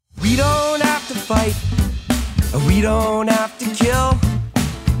fight. We don't have to kill.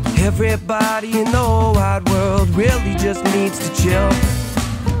 Everybody in the whole wide world really just needs to chill.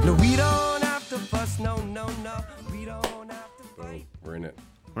 No, we don't have to fuss, no. We don't have to fight. We're in it.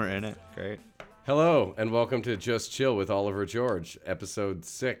 We're in it. Great. Hello, and welcome to Just Chill with Oliver George, episode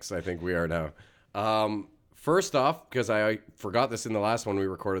 6, I think we are now. First off, because I forgot this in the last one we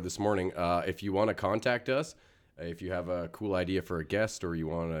recorded this morning, if you want to contact us, if you have a cool idea for a guest or you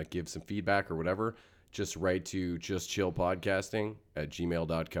want to give some feedback or whatever, just write to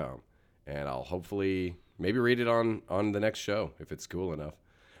justchillpodcasting@gmail.com. And I'll hopefully maybe read it on the next show if it's cool enough.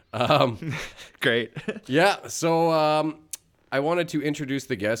 Great. Yeah, so I wanted to introduce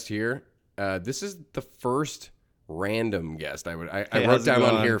the guest here. This is the first random guest. I wrote down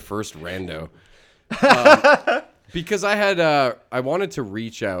on here first rando. Because I wanted to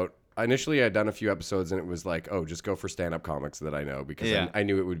reach out. Initially, I'd done a few episodes and it was like, oh, just go for stand-up comics that I know because I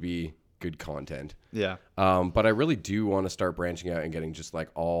knew it would be good content. Yeah. But I really do want to start branching out and getting just like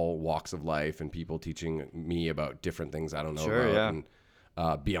all walks of life and people teaching me about different things I don't know about. Yeah. And,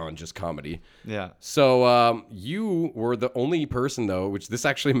 beyond just comedy. Yeah. So you were the only person, though, which this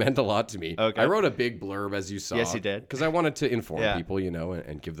actually meant a lot to me. Okay. I wrote a big blurb, as you saw. Yes, you did. Because I wanted to inform people,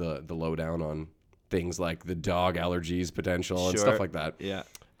 and give the lowdown on things like the dog allergies potential and stuff like that. Yeah.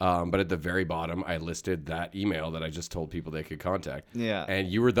 But at the very bottom, I listed that email that I just told people they could contact. Yeah. And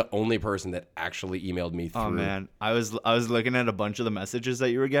you were the only person that actually emailed me through. Oh man, I was looking at a bunch of the messages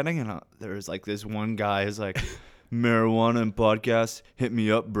that you were getting, and there was like this one guy who's like, marijuana and podcast, hit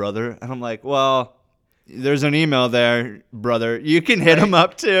me up, brother. And I'm like, well, there's an email there, brother. You can hit him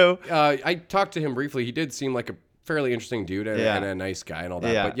up too. I talked to him briefly. He did seem like a fairly interesting dude and a nice guy and all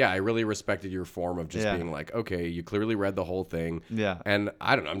that. Yeah. But yeah, I really respected your form of just being like, okay, you clearly read the whole thing. Yeah. And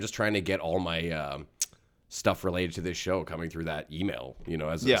I don't know, I'm just trying to get all my stuff related to this show coming through that email,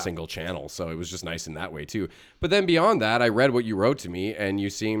 as a single channel. So it was just nice in that way too. But then beyond that, I read what you wrote to me and you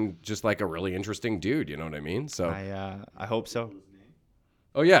seemed just like a really interesting dude. You know what I mean? So I hope so.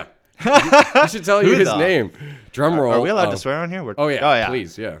 Oh yeah. I should tell you his name. Drum roll. Are we allowed to swear on here? Oh yeah.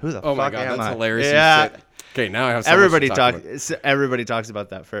 Please. Yeah. Who the oh my fuck God, am that's I? hilarious. Yeah. Okay, now I have so much to talk about. Everybody talks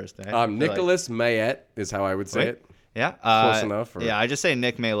about that first. Eh? Nicholas Mayette is how I would say it. Yeah. Close enough. Or yeah, I just say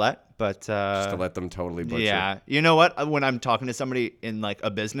Nick Maylett, but just to let them totally butcher. Yeah. You know what? When I'm talking to somebody in like a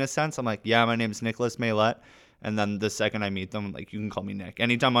business sense, I'm like, yeah, my name's Nicholas Maylett. And then the second I meet them, like, you can call me Nick.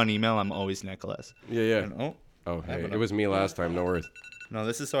 Anytime on email, I'm always Nicholas. Yeah. And, oh, hey, it was me last time. No worries. No,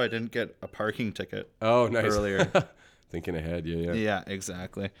 this is so I didn't get a parking ticket. Oh, nice. Earlier. Thinking ahead, yeah. Yeah,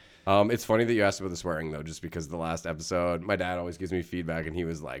 exactly. It's funny that you asked about the swearing, though, just because the last episode, my dad always gives me feedback, and he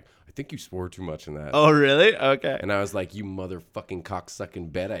was like, I think you swore too much in that. Oh, really? Okay. And I was like, you motherfucking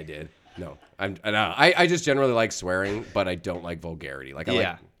cocksucking bet I did. No, I just generally like swearing, but I don't like vulgarity. Like,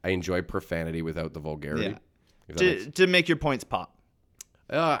 I enjoy profanity without the vulgarity. Yeah. To make your points pop.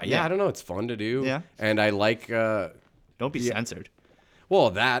 I don't know. It's fun to do. Yeah. And I like... don't be censored.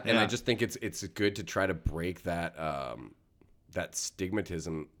 Well, that, and I just think it's good to try to break that that stigma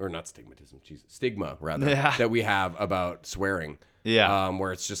rather that we have about swearing. Yeah.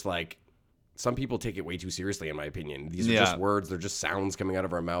 Where it's just like some people take it way too seriously, in my opinion. These are just words; they're just sounds coming out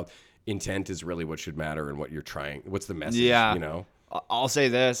of our mouth. Intent is really what should matter, and what you're trying. What's the message? Yeah. I'll say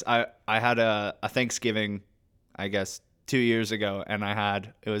this: I had a Thanksgiving, I guess 2 years ago, and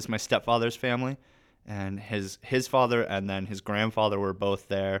it was my stepfather's family. And his father and then his grandfather were both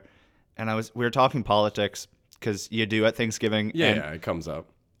there, and we were talking politics because you do at Thanksgiving. Yeah, it comes up.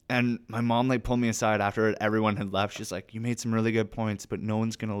 And my mom pulled me aside after everyone had left. She's like, "You made some really good points, but no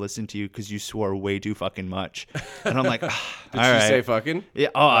one's gonna listen to you because you swore way too fucking much." And I'm like, "Did she say fucking?"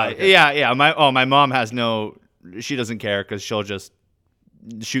 Yeah. Yeah. My mom has she doesn't care because she'll just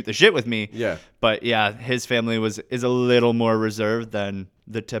shoot the shit with me. Yeah. But yeah, his family is a little more reserved than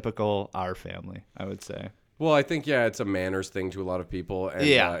the typical our family, I would say. Well, I think, it's a manners thing to a lot of people, and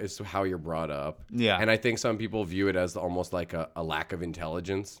it's how you're brought up. Yeah. And I think some people view it as almost like a lack of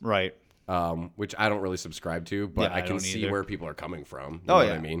intelligence. Right. Which I don't really subscribe to, but I can see where people are coming from. You know what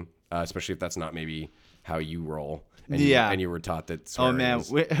I mean? Especially if that's not maybe how you roll. And you were taught that swearing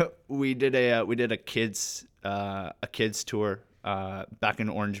we did a kids tour back in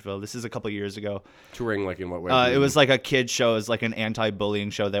Orangeville. This is a couple years ago. Touring, like in what way? It was like a kid show. It was like an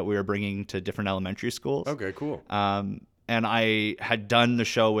anti-bullying show that we were bringing to different elementary schools. Okay, cool. And I had done the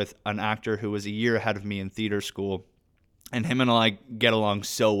show with an actor who was a year ahead of me in theater school, and him and I get along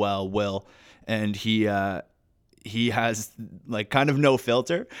so well, Will. And he he has like kind of no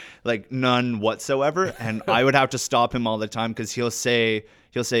filter, like none whatsoever. And I would have to stop him all the time because he'll say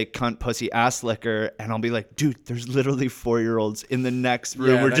cunt, pussy, ass liquor. And I'll be like, dude, there's literally 4-year-olds in the next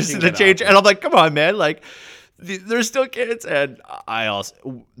room. Yeah, We're that just can in the get change. awkward. And I'm like, come on, man. Like, there's still kids. And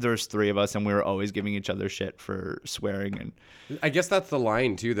there's 3 of us and we were always giving each other shit for swearing. And I guess that's the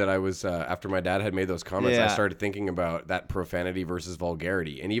line too that I was after my dad had made those comments. I Yeah. started thinking about that profanity versus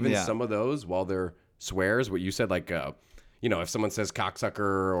vulgarity, and even Yeah. some of those, while they're swears, what you said, like if someone says cocksucker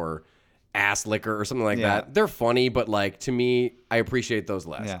or ass liquor or something like Yeah. that, they're funny, but like to me, I appreciate those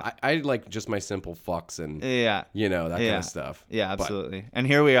less. Yeah. I like just my simple fucks and yeah. that kind Yeah. of stuff. Yeah, But, absolutely. And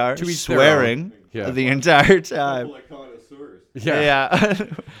here we are To each their swearing own. Yeah. the entire time. Like connoisseurs. yeah. Yeah.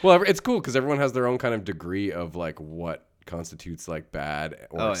 Well, it's cool because everyone has their own kind of degree of like what constitutes like bad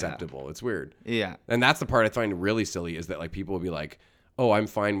or Oh, yeah. acceptable. It's weird. Yeah. And that's the part I find really silly is that like people will be like, "Oh, I'm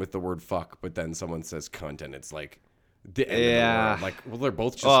fine with the word fuck," but then someone says cunt, and it's like the end of the Yeah. world. Like, well, they're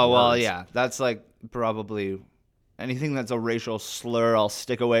both just. Oh, well, words. yeah. That's like probably anything that's a racial slur I'll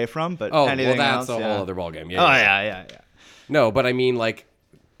stick away from, but Oh, well, anything that's else, a yeah. whole other ballgame. Oh, yeah. No, but I mean, like,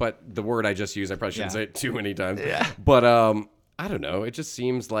 but the word I just used, I probably shouldn't Yeah. say it too many times. Yeah. But I don't know. It just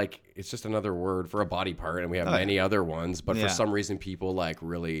seems like it's just another word for a body part, and we have many other ones. But Yeah. for some reason, people like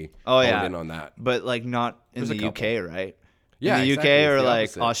really Oh, hone yeah. in on that. But like not in There's a the couple. UK, right? Yeah, in the exactly. UK It's or the like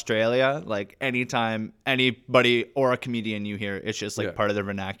opposite. Australia, like anytime anybody or a comedian you hear, it's just like Yeah. part of their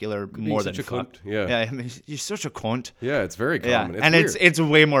vernacular more than such a fuck. cunt. Yeah. Yeah, I mean, you're such a cunt. Yeah, it's very Yeah, common. and weird. it's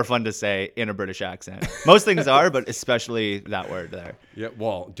way more fun to say in a British accent. Most things are, but especially that word there. Yeah,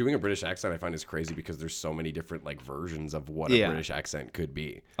 well, doing a British accent I find is crazy because there's so many different like versions of what a Yeah. British accent could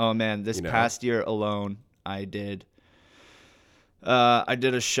be. Oh man, this You know? past year alone, I did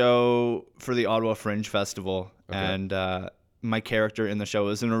a show for the Ottawa Fringe Festival, and my character in the show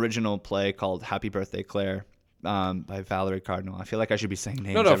was an original play called Happy Birthday Claire, by Valerie Cardinal. I feel like I should be saying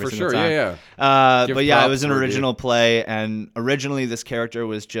names. No, every for single sure. time. Yeah. Give But yeah, it props was an where due. original play, and originally this character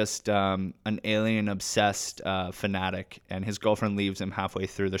was just an alien-obsessed fanatic, and his girlfriend leaves him halfway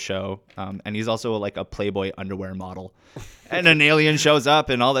through the show, and he's also like a Playboy underwear model, and an alien shows up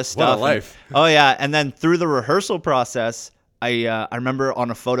and all this What a stuff. life. Oh yeah, and then through the rehearsal process, I remember on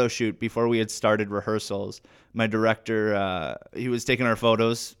a photo shoot before we had started rehearsals, my director, he was taking our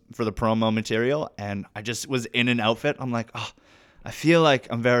photos for the promo material, and I just was in an outfit. I'm like, oh, I feel like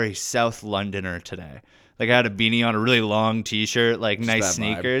I'm very South Londoner today. Like I had a beanie on, a really long T-shirt, like nice that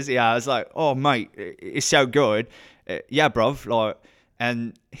vibe. sneakers. Yeah, I was like, oh mate, it's so good. Yeah, bruv. Like,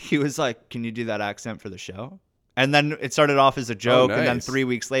 and he was like, can you do that accent for the show? And then it started off as a joke, and then nice. 3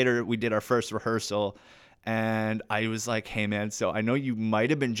 weeks later, we did our first rehearsal. And I was like, hey, man, so I know you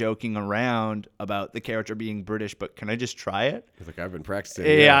might have been joking around about the character being British, but can I just try it? It's like I've been practicing.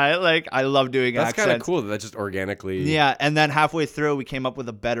 Yeah, I love doing That's kind of accents. cool that just organically. Yeah, and then halfway through, we came up with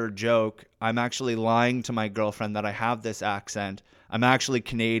a better joke. I'm actually lying to my girlfriend that I have this accent. I'm actually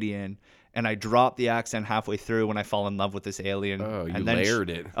Canadian, and I drop the accent halfway through when I fall in love with this alien. Oh, you and then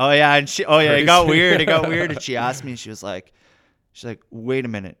layered it. Oh yeah, and it got Crazy. weird. It got weird, and she asked me. She's like, wait a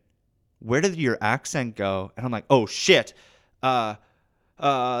minute, where did your accent go? And I'm like, oh shit,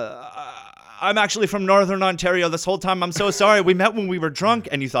 I'm actually from Northern Ontario this whole time. I'm so sorry. We met when we were drunk,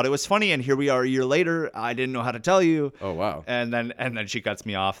 and you thought it was funny, and here we are a year later. I didn't know how to tell you. Oh wow. And then she cuts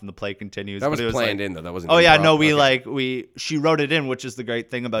me off, and the play continues. That was But it was planned like, in though. That wasn't. Oh yeah, improv. no, Okay. she wrote it in, which is the great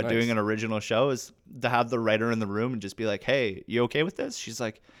thing about Nice. doing an original show is to have the writer in the room and just be like, hey, you okay with this? She's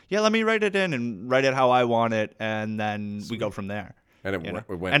like, yeah, let me write it in and write it how I want it, and then we go from there. And it, You know?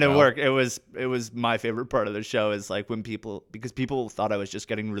 it went. And it well. worked. It was my favorite part of the show is like when people thought I was just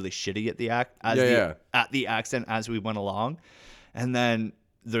getting really shitty at the at the accent as we went along, and then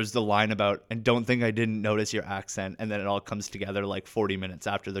there's the line about and don't think I didn't notice your accent, and then it all comes together like 40 minutes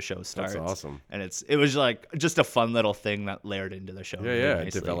after the show starts. That's awesome. And it was like just a fun little thing that layered into the show. Yeah, really yeah. It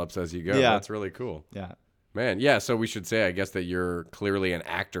nicely. develops as you go. Yeah. That's really cool. Yeah. Man, yeah. So we should say, I guess, that you're clearly an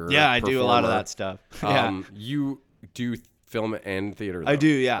actor. Yeah, I do a lot of performer. that stuff. Yeah. You do film and theater. I though? do,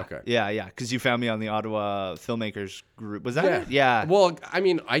 yeah. Okay. Yeah. Because you found me on the Ottawa Filmmakers group. Was that it? Yeah. Well, I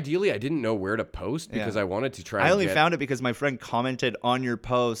mean, ideally, I didn't know where to post because Yeah. I wanted to try. I and only get- found it because my friend commented on your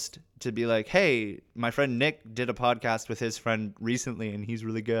post to be like, hey, my friend Nick did a podcast with his friend recently, and he's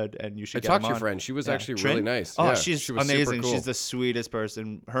really good, and you should I get talked him to your on. friend. She was Yeah. actually Trin? really nice. Oh, Yeah, she's she was super amazing. cool. She's the sweetest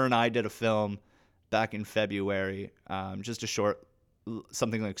person. Her and I did a film back in February, just a short,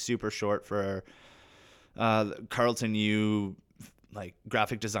 something like super short for Carleton U, like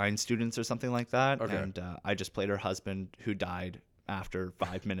graphic design students or something like that. Okay. And I just played her husband who died after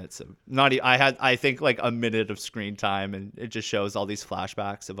 5 minutes of I think like a minute of screen time, and it just shows all these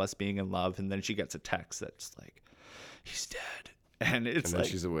flashbacks of us being in love, and then she gets a text that's like, he's dead. And it's And then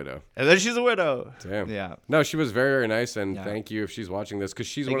like, she's a widow. and then she's a widow. Damn. Yeah. No, she was very, very nice, and Yeah. thank you if she's watching this, because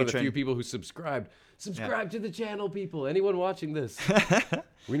she's Thank one you, of the few Trin. people who subscribed. Subscribe to the channel, people. Anyone watching this?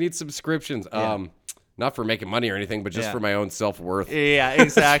 We need subscriptions. Not for making money or anything, but just Yeah. for my own self-worth. Yeah,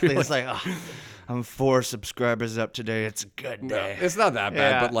 exactly. It's like, oh, I'm 4 subscribers up today. It's a good No, day. it's not that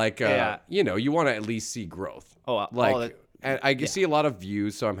bad, Yeah, but like, yeah. you know, you want to at least see growth. Oh, like, all that- and I see a lot of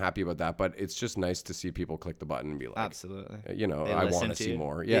views, so I'm happy about that. But it's just nice to see people click the button and be like, Absolutely. you know, They I listen want to see you.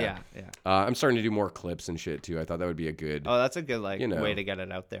 more. Yeah. I'm starting to do more clips and shit too. I thought that would be a good. Oh, that's a good like You know. way to get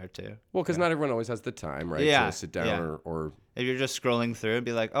it out there too. Well, because not everyone always has the time, right? Yeah, To sit down yeah. or If you're just scrolling through and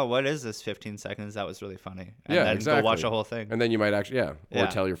be like, oh, what is this 15 seconds? That was really funny. And yeah, then exactly. go watch the whole thing. and then you might actually, or Yeah.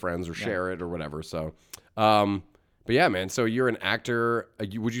 tell your friends or share it or whatever. So, but yeah, man. So you're an actor.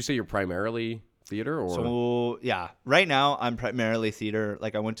 Would you say you're primarily theater or? So yeah, right now I'm primarily theater.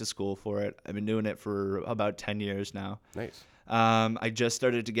 Like I went to school for it. I've been doing it for about 10 years now. Nice. I just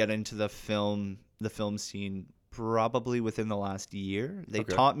started to get into the film scene probably within the last year. They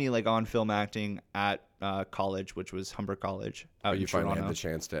Okay. taught me like on film acting at college, which was Humber College out You in finally Toronto. had the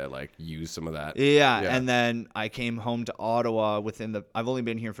chance to like use some of that. Yeah, Yeah. and then I came home to Ottawa I've only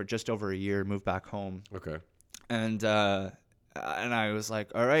been here for just over a year, moved back home. Okay. And I was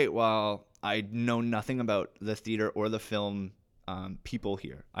like, all right, well, I know nothing about the theater or the film people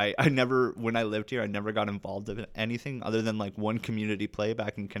here. I never, when I lived here, I never got involved in anything other than like one community play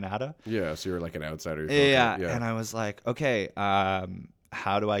back in Canada. Yeah. So you're like an outsider. Yeah, Yeah. and I was like, okay,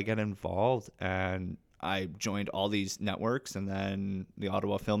 how do I get involved? And I joined all these networks, and then the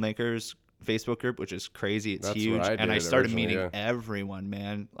Ottawa Filmmakers Facebook group, which is crazy. It's That's what huge. I And I did started originally, meeting yeah. everyone,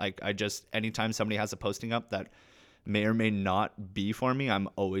 man. Like anytime somebody has a posting up that may or may not be for me, I'm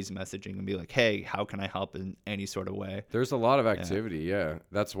always messaging and be like, hey, how can I help in any sort of way? There's a lot of activity, yeah.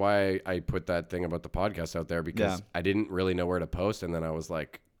 That's why I put that thing about the podcast out there, because Yeah. I didn't really know where to post, and then I was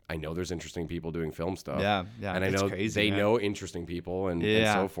like, I know there's interesting people doing film stuff. Yeah, And I it's know crazy, they man. know interesting people and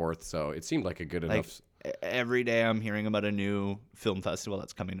Yeah. so forth. So it seemed like a good Like enough. every day I'm hearing about a new film festival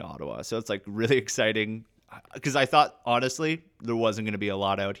that's coming to Ottawa. So it's like really exciting, because I thought honestly there wasn't going to be a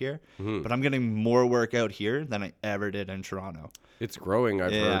lot out here, Mm-hmm. but I'm getting more work out here than I ever did in Toronto, It's growing,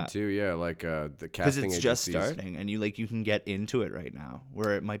 I've Yeah. heard too. Yeah, like the because casting it's just agencies. starting, and you can get into it right now,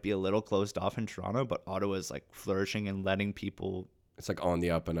 where it might be a little closed off in Toronto, but Ottawa's like flourishing and letting people It's like on the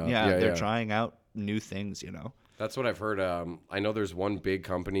up and up. they're trying out new things, That's what I've heard. I know there's one big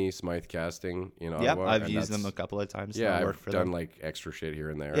company, Smythe Casting, in Yep, Ottawa. I've and used them that's- a couple of times. Yeah, I work I've for done them. like extra shit here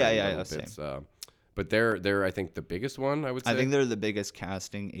and there. Yeah, and yeah, little yeah, same. bits, but they're I think the biggest one, I would say. I think they're the biggest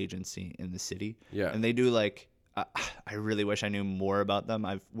casting agency in the city. Yeah. And they do like, I really wish I knew more about them.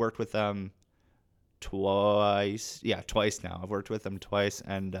 I've worked with them twice. Yeah, twice now. I've worked with them twice,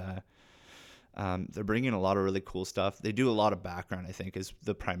 and they're bringing a lot of really cool stuff. They do a lot of background, I think, is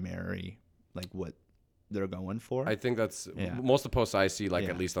the primary, like what they're going for. I think that's Yeah. most of the posts I see, like Yeah.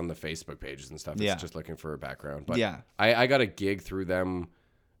 at least on the Facebook pages and stuff. It's Yeah. just looking for a background. But Yeah. I got a gig through them.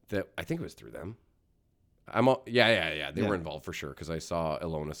 That I think it was through them. Yeah. They were Yeah. involved for sure, because I saw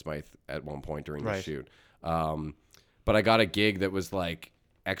Ilona Smythe at one point during the Right. shoot. But I got a gig that was like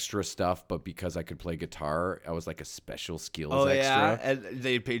extra stuff, but because I could play guitar, I was like a special skills oh extra. yeah, and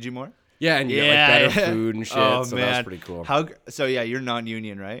they paid you more. Yeah, and you get like better food and shit. Oh so man, that was pretty cool. So yeah, you're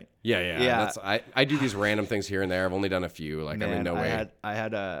non-union, right? Yeah. Yeah. That's I do these random things here and there. I've only done a few. Like, Man, I mean, no way.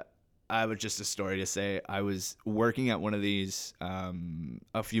 I was just a story to say. I was working at one of these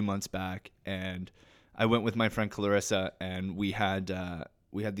a few months back, and I went with my friend Clarissa, and we had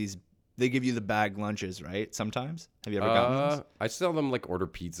these. They give you the bag lunches, right? Sometimes. Have you ever gotten those? I still them like order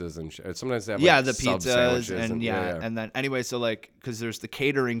pizzas and sometimes they have Yeah, like, the sub pizzas sandwiches and and then anyway, so like because there's the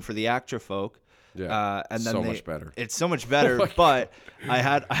catering for the actor folk. Yeah. And then So much better. It's so much better. But I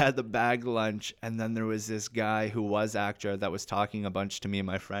had the bag lunch, and then there was this guy who was actor that was talking a bunch to me, and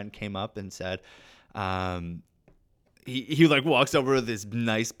my friend came up and said, he like walks over with this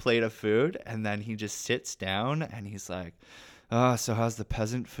nice plate of food, and then he just sits down and he's like, "Oh, so how's the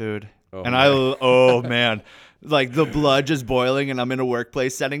peasant food?" Oh, and man. oh man, like the blood just boiling, and I'm in a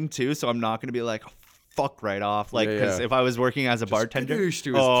workplace setting too, so I'm not gonna be like, fuck right off, like, because Yeah. if I was working as a bartender, kadoosh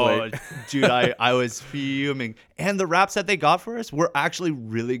to his plate. dude, I was fuming. And the wraps that they got for us were actually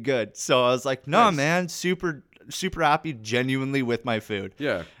really good, so I was like, no, Nice. man, super happy genuinely with my food.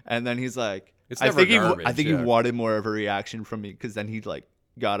 Yeah. And then he's like, It's I never think garbage, he yeah. wanted more of a reaction from me, because then he like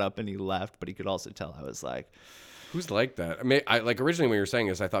got up and he left, but he could also tell I was like, Who's like that? I mean, I like originally when you were saying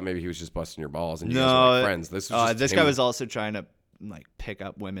this, I thought maybe he was just busting your balls and you no, guys were like friends. This was just this him. guy was also trying to like pick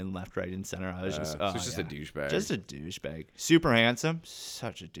up women left, right, and center. I was just, so it's just a douchebag. Just a douchebag. Super handsome,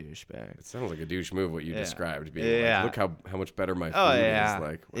 such a douchebag. It sounds like a douche move what you Yeah. described. Being Yeah. like, look how much better my food Oh yeah, is.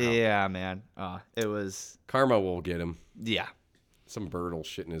 Like, wow. yeah, man. It was, Karma will get him. yeah, Some bird will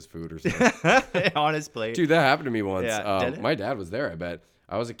shit in his food or something. on his plate. Dude, that happened to me once. Yeah, did it? My dad was there, I bet.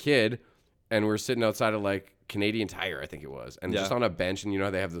 I was a kid, and we were sitting outside of like Canadian Tire, I think it was, and Yeah. just on a bench, and you know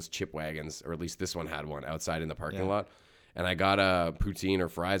how they have those chip wagons, or at least this one had one outside in the parking lot. And I got a poutine or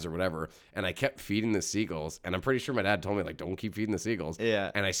fries or whatever, and I kept feeding the seagulls. And I'm pretty sure my dad told me like, don't keep feeding the seagulls.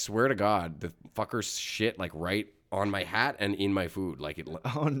 Yeah. And I swear to God, the fuckers shit like right on my hat and in my food. Like it.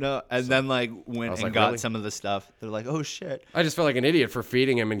 Oh no! And then like went was and like, got really? some of the stuff. They're like, oh shit. I just felt like an idiot for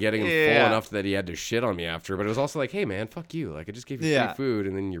feeding him and getting him full Yeah. enough that he had to shit on me after. But it was also like, hey man, fuck you. Like I just gave you Yeah. free food,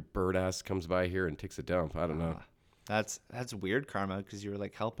 and then your bird ass comes by here and takes a dump. I don't know. That's weird karma because you were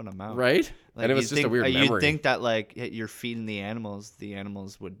like helping them out. Right? Like, And it was you'd just a think- weird You'd memory. think that like you're feeding the animals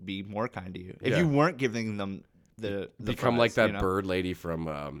would be more kind to you if Yeah. you weren't giving them the Become fries, like that you know? bird lady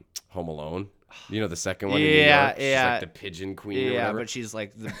from Home Alone. You know, the second one in New Yeah, York? She's yeah. like the pigeon queen or Yeah, whatever. but she's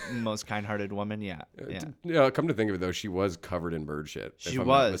like the most kind-hearted woman. Yeah, yeah. Yeah, come to think of it, though, she was covered in bird shit. She if I'm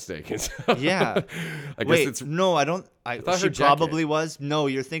was. Not mistaken. So, Yeah. I guess Wait, it's no, I don't. thought She her jacket- probably was. No,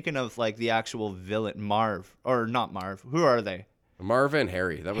 you're thinking of like the actual villain, Marv, or not Marv. Who are they? Marva and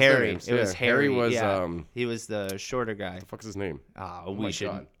Harry. That was their Harry. names. It was Yeah, Harry. was yeah. He was the shorter guy. the fuck's his name? We my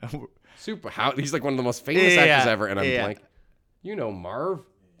should. Super. How he's like one of the most famous Yeah, actors ever, and I'm yeah. blank. You know Marv,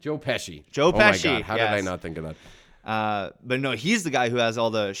 Joe Pesci. Joe Oh my Pesci, God, how did I yes. not think of that? But no, he's the guy who has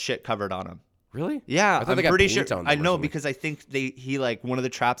all the shit covered on him. Really? Yeah, I thought I'm they got pretty paint sure. on I them or know something. because I think he like one of the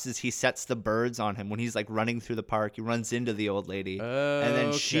traps is he sets the birds on him when he's like running through the park. He runs into the old lady, and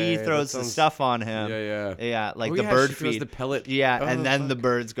then she Okay, that throws the sounds- stuff on him. Yeah. like Oh, the yeah, bird she throws feed. the pellet. Yeah, Oh, and then the fuck.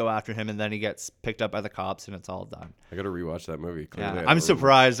 birds go after him, and then he gets picked up by the cops, and it's all done. I gotta rewatch that movie. Clearly, Yeah, I I'm don't remember.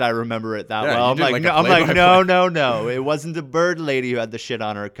 surprised I remember it that Yeah, well. you I'm did like, like a no, I'm like, play-by-play. no. It wasn't the bird lady who had the shit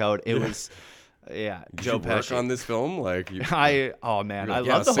on her coat. It was, Did Joe you work Pesci. on this film? Like, you, Oh man, You're I like,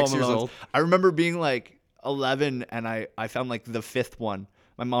 yeah, love the 6 Home years Alone. old. I remember being like 11, and I found like the 5th one.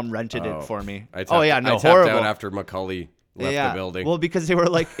 My mom rented Oh, it for me. I tapped, Oh yeah, I no, tapped horrible. out after Macaulay left the building. Well, because they were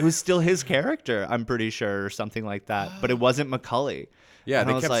like, it was still his character. I'm pretty sure, or something like that. But it wasn't Macaulay. yeah, and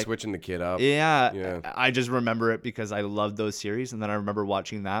they I was kept like, switching the kid up. Yeah, Yeah. I just remember it because I loved those series, and then I remember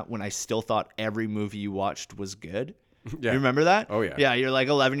watching that when I still thought every movie you watched was good. Yeah. You remember that? Oh, yeah. Yeah, you're like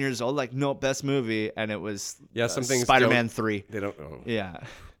 11 years old, like no, best movie, and it was Yeah, some things Spider-Man don't- 3. They don't. Oh. Yeah.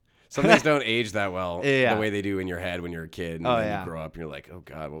 Some things don't age that well Yeah. the way they do in your head when you're a kid, and Oh, then yeah. you grow up and you're like, oh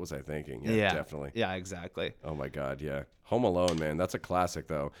God, what was I thinking? Yeah, Definitely. Yeah, exactly. Oh my God, yeah. Home Alone, man, that's a classic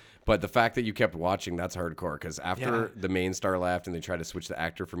though. But the fact that you kept watching, that's hardcore. Because after Yeah. the main star left and they tried to switch the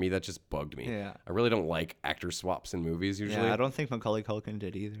actor, for me, that just bugged me. Yeah. I really don't like actor swaps in movies usually. Yeah, I don't think Macaulay Culkin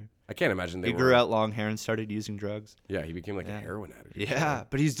did either. I can't imagine they He were. grew out long hair and started using drugs. Yeah, he became like a heroin addict. Yeah,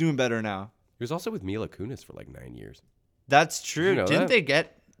 but he's doing better now. He was also with Mila Kunis for like 9 years. That's true. you know Didn't that? they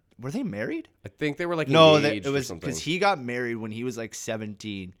get? Were they married? I think they were like No, engaged it or was something. because he got married when he was like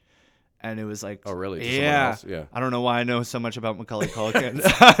 17, and it was like, Oh, really? To someone Yeah, else? Yeah. I don't know why I know so much about Macaulay Culkin.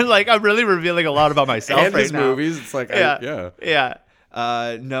 Like I'm really revealing a lot about myself and right his now. movies, it's like, Yeah, yeah.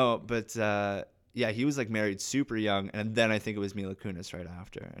 No, but yeah, he was like married super young, and then I think it was Mila Kunis right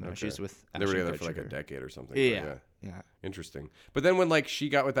after, and now she's with. They were Ashton together for like a Kutcher. decade or something. but Yeah, yeah. Interesting. But then when like she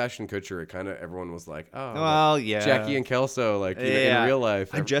got with Ashton Kutcher, it kind of everyone was like, oh, Well, yeah. Jackie and Kelso, like you know, Yeah. in real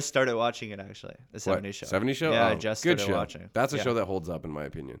life. I just started watching it actually. The What, 70s show. 70s show? Yeah, Oh, I just good started show. watching. That's a Yeah. show that holds up in my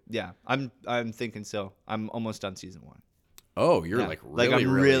opinion. Yeah, I'm thinking so. I'm almost done season 1. Oh, you're Yeah. like Like, really,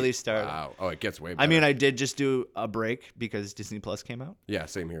 I'm really started. Wow. Oh, it gets way better. I mean, I did just do a break because Disney Plus came out. yeah,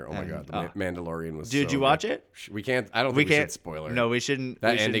 same here. Oh my And, God, the Mandalorian was. Did so you good. watch it? We can't. I don't We think we can't should spoil it. No, we shouldn't.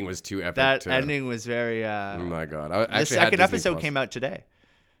 that we ending shouldn't- was too epic. That to, ending was very. Oh my God. I the actually had second Disney episode Plus. came out today.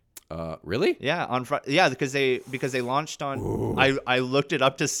 Really? Yeah, on Friday. Yeah, because they launched on. I looked it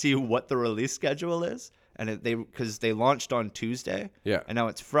up to see what the release schedule is, and because they launched on Tuesday. Yeah. And now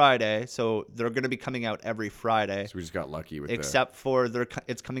it's Friday, so they're going to be coming out every Friday, So we just got lucky with except for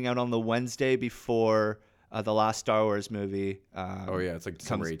it's coming out on the Wednesday before the last Star Wars movie. Oh yeah, it's like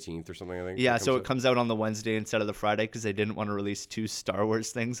December 18th or something. I think. Yeah, that so comes it out. comes out on the Wednesday instead of the Friday because they didn't want to release 2 Star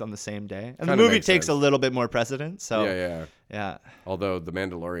Wars things on the same day. And the Kinda movie makes takes sense. a little bit more precedence. So Yeah. yeah. Although The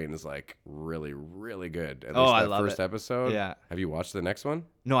Mandalorian is like really, really good. At Oh, least I that love first it. episode. Yeah. Have you watched the next one?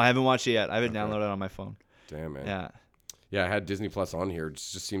 No, I haven't watched it yet. I have it downloaded on my phone. Damn man. Yeah. Yeah, I had Disney Plus on here. It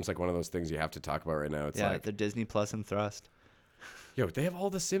just seems like one of those things you have to talk about right now. It's Yeah, like, the Disney Plus and Thrust. yo, they have all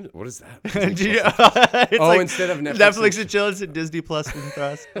the Sims. What is that? Do Disney you- Plus. it's Oh, like instead of Netflix Netflix and chill, it's a Disney Plus and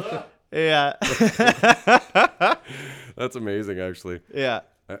Thrust. Yeah. That's amazing, actually. Yeah.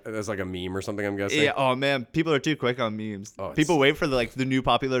 That's like a meme or something, I'm guessing. Yeah. Oh man, people are too quick on memes. Oh, People wait for the new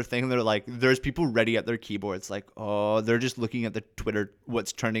popular thing. They're like, there's people ready at their keyboards. Like, oh, they're just looking at the Twitter,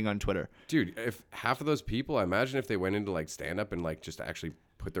 what's trending on Twitter. Dude, if half of those people, I imagine if they went into like stand up and like just actually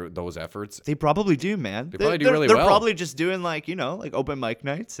put those efforts. They probably do, man. They probably do really they're well. probably just doing like open mic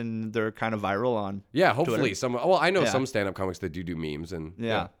nights, and they're kind of viral on. Yeah, hopefully Twitter. some. Well, I know Yeah. some stand up comics that do memes and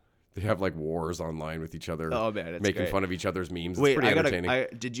Yeah. they have like wars online with each other. Oh, man, it's making great. fun of each other's memes. Wait, it's pretty entertaining.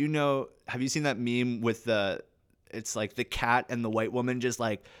 did you know? Have you seen that meme with it's like the cat and the white woman just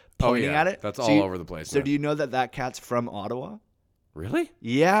like pointing yeah. at it? That's So all over the place, So yeah. do you know that cat's from Ottawa? Really?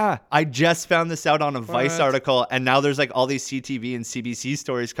 Yeah, I just found this out on a Vice What? article, and now there's like all these CTV and CBC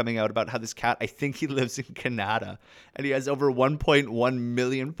stories coming out about how this cat, I think he lives in Canada, and he has over 1.1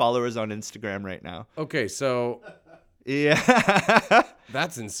 million followers on Instagram right now. Okay, so Yeah.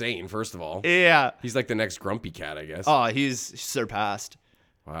 that's insane, first of all. Yeah. He's like the next grumpy cat, I guess. Oh, he's surpassed.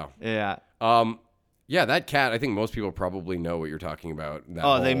 Wow. Yeah. Yeah, that cat, I think most people probably know what you're talking about. That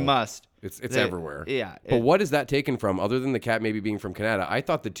Oh, they whole- must. It's They- everywhere. yeah, But it- what is that taken from, other than the cat maybe being from Canada? I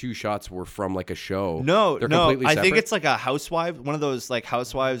thought the two shots were from like a show. No, They're no. completely I think separate? it's like a housewife, one of those like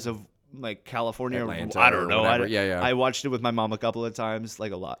housewives of like California. Atlanta I or don't know. whatever. Yeah, yeah. I watched it with my mom a couple of times,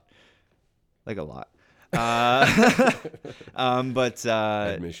 like a lot. But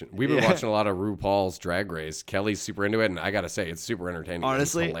admission. We've been watching a lot of RuPaul's Drag Race. Kelly's super into it, and I gotta say, it's super entertaining.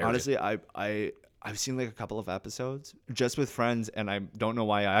 It's hilarious. honestly, I've seen like a couple of episodes just with friends, and I don't know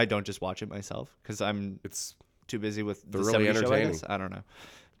why I don't just watch it myself because I'm it's too busy with the thoroughly 70s show, I entertaining. guess. I don't know,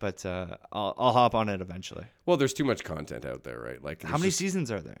 but I'll hop on it eventually. well, there's too much content out there, right? Like, How there's many just-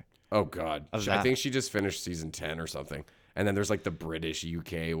 seasons are there? Oh God, of I that? think she just finished season 10 or something, and then there's like the British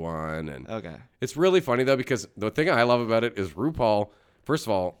UK one, and Okay. it's really funny though because the thing I love about it is RuPaul. First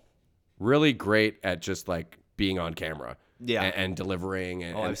of all, really great at just like being on camera, Yeah. and delivering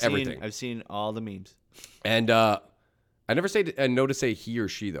and, Oh, and I've everything. seen I've seen all the memes. And I never say know to say he or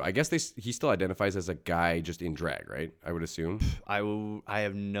she though. I guess he still identifies as a guy just in drag, right? I would assume I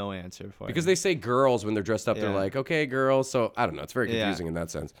have no answer for because it. they say girls when they're dressed up. They're Yeah. like, okay, girls. So I don't know. It's very Yeah. confusing in that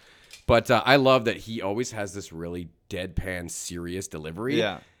sense. But I love that he always has this really deadpan, serious delivery.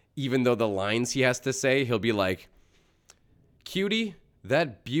 Yeah. Even though the lines he has to say, he'll be like, "Cutie,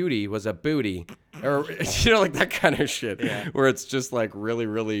 that beauty was a booty," or like that kind of shit. Yeah. Where it's just like really,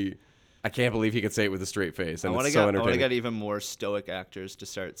 really. I can't believe he could say it with a straight face, and I want it's to so get entertaining. even more stoic actors to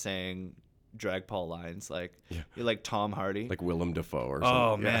start saying drag Paul lines like you're like Tom Hardy. Like Willem Dafoe or something.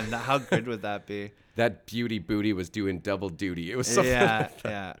 oh Yeah. man, how good would that be? That beauty booty was doing double duty. It was something. Yeah,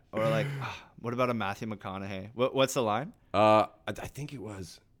 yeah. Or like, what about a Matthew McConaughey? What's the line? I think it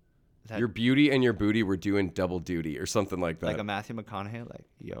was That- your beauty and your booty were doing double duty or something like that. Like a Matthew McConaughey, like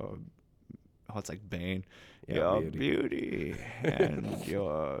it's like Bane. Yeah, Your beauty. beauty and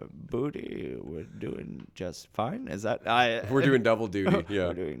your booty were doing just fine. Is that We're doing double duty. Yeah.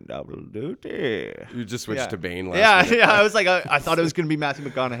 We're doing double duty. You just switched Yeah. to Bane last Yeah, minute. yeah. I was like, I thought it was gonna be Matthew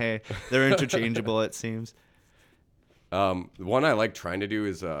McConaughey. They're interchangeable, it seems. The one I like trying to do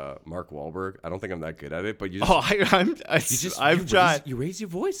is Mark Wahlberg. I don't think I'm that good at it, but you just I've tried. You raise your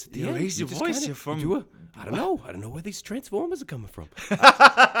voice. At the You end. raise your just voice, kinda- you're from- you do I don't know. I don't know where these transformers are coming from.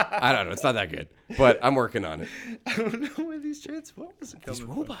 I don't know. It's not that good, but I'm working on it. I don't know where these transformers are These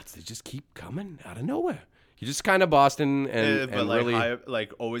coming robots, they just keep coming out of nowhere. You just kind of Boston and, from. and But really,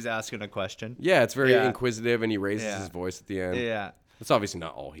 like always asking a question. yeah, it's very Yeah. inquisitive, and he raises Yeah. his voice at the end. Yeah, It's obviously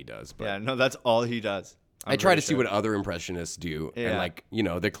not all he does, but yeah. No, that's all he does. I try to see what other impressionists do, and Yeah. like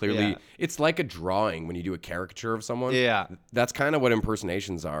they're clearly. Yeah. It's like a drawing when you do a caricature of someone. Yeah. that's kind of what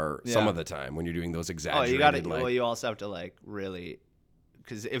impersonations are some Yeah. of the time when you're doing those Oh, exaggerated. you got to. like, Well, you also have to like really,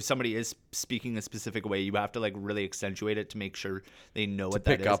 because if somebody is speaking a specific way, you have to like really accentuate it to make sure they know what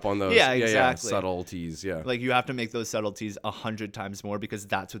that pick is. up on those. Yeah, exactly. subtleties. Yeah, Like you have to make those subtleties 100 times more because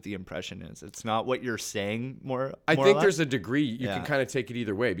that's what the impression is. It's not what you're saying more. I more or think less. there's a degree you Yeah. can kind of take it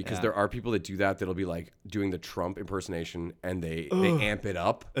either way because Yeah. there are people that do that that'll be like doing the Trump impersonation and they amp it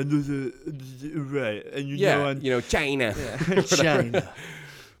up. and there's right, and you Yeah, know, China. China.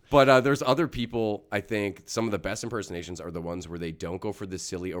 But there's other people, I think, some of the best impersonations are the ones where they don't go for the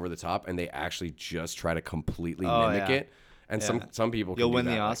silly over the top and they actually just try to completely Oh, mimic yeah. it. And Yeah. some people can You'll do win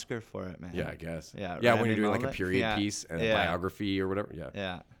that, the like- Oscar for it, man. yeah, I guess. Yeah, Yeah, Rami when you're doing like a Malek. period Yeah. piece and Yeah. a biography or whatever. Yeah.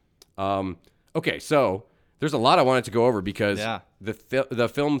 Yeah. Okay, so there's a lot I wanted to go over because Yeah. the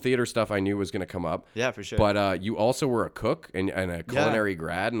film theater stuff I knew was going to come up. Yeah, for sure. But you also were a cook and a culinary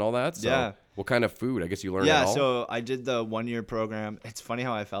grad and all that. So Yeah. what kind of food? I guess you learned it Yeah, all. so I did the 1-year program. It's funny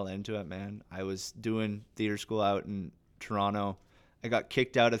how I fell into it, man. I was doing theater school out in Toronto, I got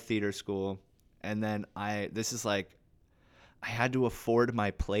kicked out of theater school, and then I had to afford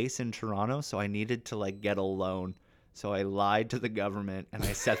my place in Toronto, so I needed to like get a loan. So I lied to the government, and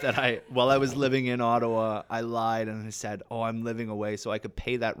I said that while I was living in Ottawa, I lied and I said, "Oh, I'm living away," so I could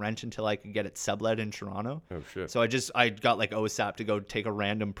pay that rent until I could get it sublet in Toronto. Oh shit. So I got like OSAP to go take a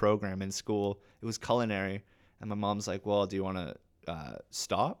random program in school. It was culinary, and my mom's like, "Well, do you want to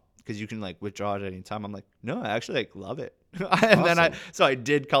stop? Because you can like withdraw at any time." I'm like, "No, I actually like love it." And then I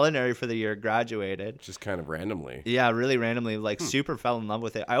did culinary for the year, graduated. Just kind of randomly. Yeah, really randomly, like super fell in love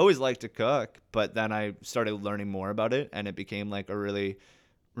with it. I always liked to cook, but then I started learning more about it, and it became like a really,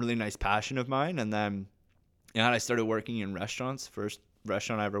 really nice passion of mine. And then, I started working in restaurants. First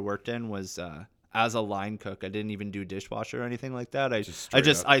restaurant I ever worked in was as a line cook. I didn't even do dishwasher or anything like that.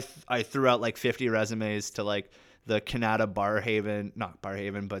 I threw out like 50 resumes to like the Canada not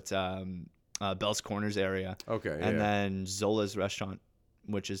Barhaven, but Bell's Corners area. Okay. And then Zola's restaurant,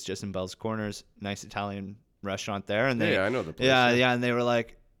 which is just in Bell's Corners, nice Italian restaurant there. And I know the place. Yeah, and they were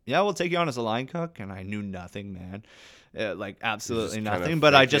like, "Yeah, we'll take you on as a line cook," and I knew nothing, man. Like absolutely nothing.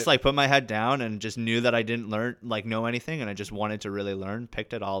 But I just like put my head down and just knew that I didn't know anything, and I just wanted to really learn.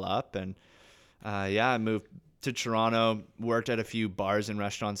 Picked it all up, and I moved to Toronto. Worked at a few bars and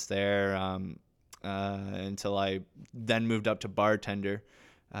restaurants there until I then moved up to bartender.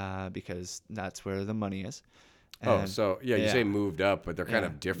 Because that's where the money is. And, you say moved up, but they're kind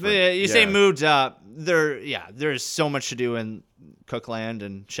of different. You say moved up. There's so much to do in cookland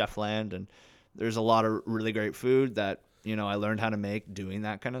and chefland, and there's a lot of really great food that I learned how to make doing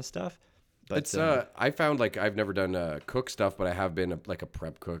that kind of stuff. But it's I found like I've never done cook stuff, but I have been a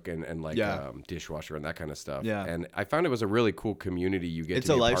prep cook and like dishwasher and that kind of stuff. Yeah. And I found it was a really cool community you get. It's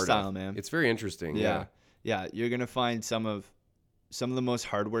to be a part lifestyle, of. man. It's very interesting. Yeah. You're gonna find some of the most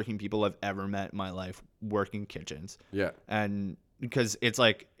hardworking people I've ever met in my life working kitchens. Yeah. And because it's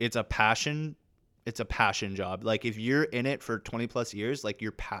a passion job. Like if you're in it for 20 plus years, like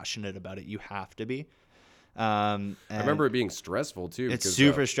you're passionate about it. You have to be. I remember it being stressful too. It's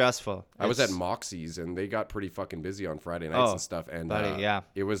super stressful. I was at Moxie's and they got pretty fucking busy on Friday nights and stuff. And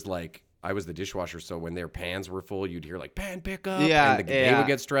it was like, I was the dishwasher, so when their pans were full, you'd hear like pan pickup. Yeah, and they would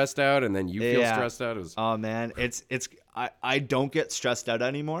get stressed out, and then you feel stressed out. Oh man, I don't get stressed out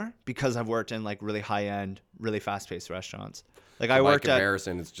anymore because I've worked in like really high end, really fast paced restaurants. Like I worked at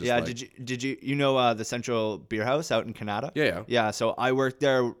comparison, it's just Did you know the Central Beer House out in Canada? Yeah. So I worked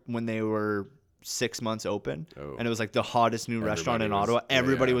there when they were 6 months open, and it was like the hottest new restaurant in Ottawa.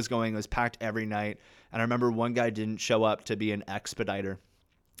 Everybody was going. It was packed every night, and I remember one guy didn't show up to be an expediter.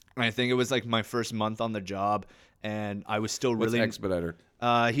 I think it was like my first month on the job, and I was still really. What's expediter?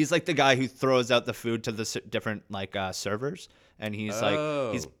 He's like the guy who throws out the food to the different like servers, and he's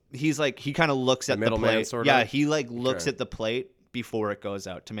like he kind of looks at the plate. Sort of? He like looks at the plate before it goes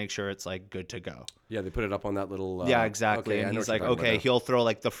out to make sure it's like good to go. Yeah, they put it up on that little. Exactly. Okay, and he's like, he'll throw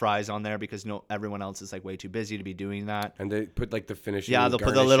like the fries on there because everyone else is like way too busy to be doing that. And they put like the finishing. Yeah, they'll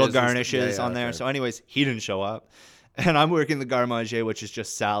put the little garnishes on there. So, anyways, he didn't show up. And I'm working the garde manger, which is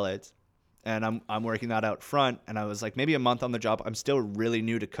just salads, and I'm working that out front. And I was like maybe a month on the job. I'm still really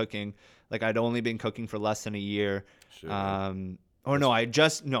new to cooking. Like I'd only been cooking for less than a year. Sure. I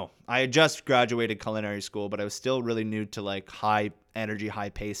had just graduated culinary school, but I was still really new to like high energy, high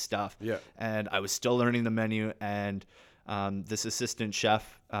paced stuff. Yeah. And I was still learning the menu. And this assistant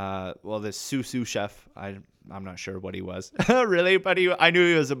chef, this sous chef, I'm not sure what he was really, but I knew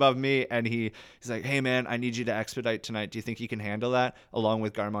he was above me, and he's like, "Hey man, I need you to expedite tonight. Do you think you can handle that along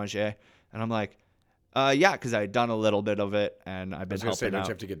with garde manger?" And I'm like, yeah, because I had done a little bit of it, and I've been helping out. Don't you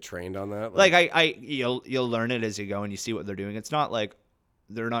have to get trained on that? You'll learn it as you go, and you see what they're doing. It's not like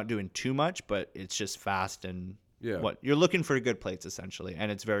they're not doing too much, but it's just fast and what you're looking for good plates essentially,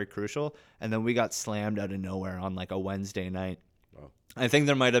 and it's very crucial. And then we got slammed out of nowhere on like a Wednesday night. Wow. I think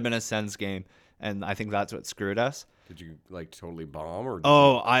there might have been a Sens game. And I think that's what screwed us. Did you like totally bomb or?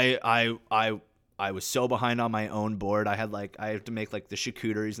 I was so behind on my own board. I have to make like the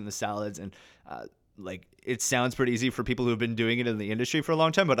charcuteries and the salads, and like it sounds pretty easy for people who have been doing it in the industry for a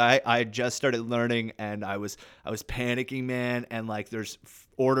long time. But I just started learning, and I was panicking, man. And like there's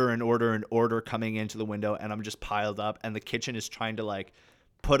order and order and order coming into the window, and I'm just piled up, and the kitchen is trying to like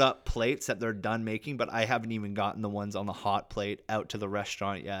put up plates that they're done making, but I haven't even gotten the ones on the hot plate out to the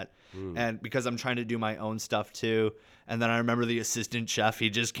restaurant yet. And because I'm trying to do my own stuff too. And then I remember the assistant chef, he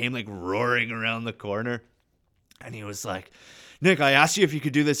just came like roaring around the corner, and he was like, "Nick, I asked you if you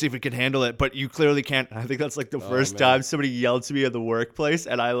could do this, if we could handle it, but you clearly can't." And I think that's like the first time somebody yelled to me at the workplace,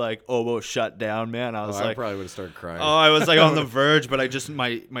 and I like almost shut down, man. I probably would have started crying. I was like on the verge, but I just,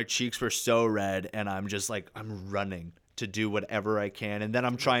 my cheeks were so red, and I'm just like, I'm running to do whatever I can. And then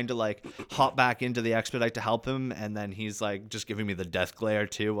I'm trying to like hop back into the expedite to help him. And then he's like just giving me the death glare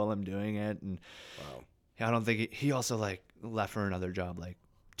too while I'm doing it. And Wow. I don't think he also like left for another job like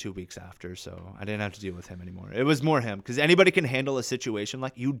 2 weeks after. So I didn't have to deal with him anymore. It was more him because anybody can handle a situation.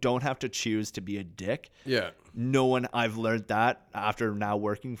 Like you don't have to choose to be a dick. Yeah. No one, I've learned that after now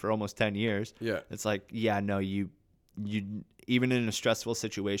working for almost 10 years. Yeah. It's like, yeah, no, you even in a stressful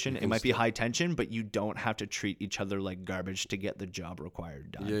situation, it might be high tension, but you don't have to treat each other like garbage to get the job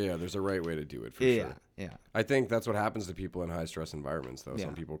required done. Yeah. There's a right way to do it for Yeah. sure. Yeah. I think that's what happens to people in high stress environments, though. Yeah.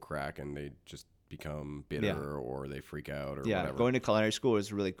 Some people crack and they just become bitter Yeah. or they freak out or Yeah. whatever. Going to culinary school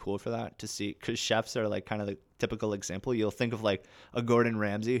is really cool for that to see because chefs are like kind of the typical example. You'll think of like a Gordon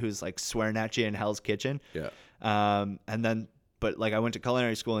Ramsay who's like swearing at you in Hell's Kitchen. Yeah. And then, but like I went to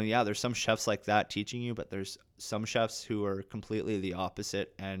culinary school and yeah, there's some chefs like that teaching you, but there's some chefs who are completely the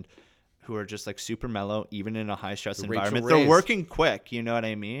opposite and who are just like super mellow, even in a high stress The environment. Rachel They're Rays. working quick, you know what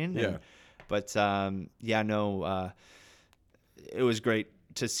I mean? Yeah. But yeah, no, it was great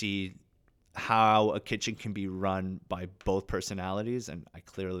to see how a kitchen can be run by both personalities, and I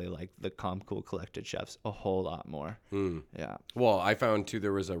clearly like the calm, cool, collected chefs a whole lot more. Yeah. Well, I found too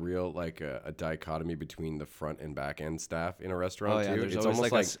there was a real like a dichotomy between the front and back end staff in a restaurant Oh yeah, too. there's It's always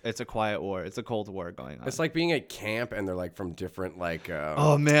almost like, like it's a quiet war. It's a cold war going on. it's like being at camp and they're like from different like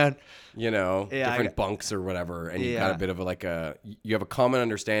oh man, you know, Yeah, different bunks or whatever, and you've got Yeah. a bit of you have a common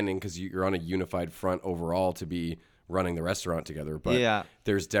understanding because you're on a unified front overall to be running the restaurant together. But Yeah.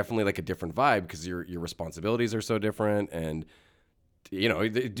 there's definitely like a different vibe because your responsibilities are so different, and you know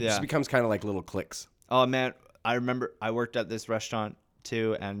it Yeah. just becomes kind of like little cliques. Oh man, I remember I worked at this restaurant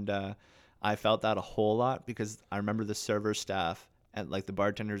too, and I felt that a whole lot because I remember the server staff and like the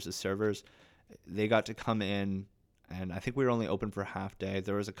bartenders, the servers, they got to come in, and I think we were only open for a half day.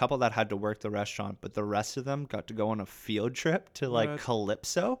 There was a couple that had to work the restaurant, but the rest of them got to go on a field trip to like What?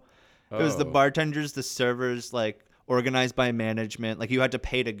 Calypso. It was the Oh. bartenders, the servers, like organized by management. Like you had to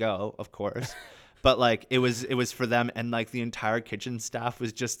pay to go, of course, but like it was for them, and like the entire kitchen staff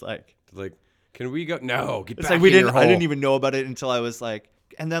was just like. Like, can we go? No, get It's back like we in your didn't. I didn't hole. even know about it until I was like,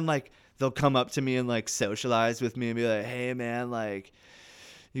 and then like they'll come up to me and like socialize with me and be like, "Hey man, like,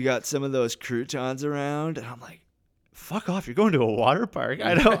 you got some of those croutons around?" And I'm like, "Fuck off! You're going to a water park.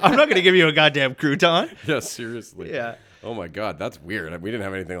 I'm not gonna give you a goddamn crouton." Yeah, seriously. Yeah. Oh my God, that's weird. We didn't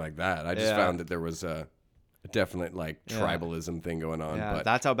have anything like that. I just Yeah. found that there was a definite like Yeah. tribalism thing going on. Yeah, But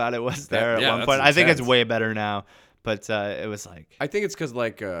that's how bad it was there yeah, at one that's point. I think it's intense. way better now, but it was like, I think it's because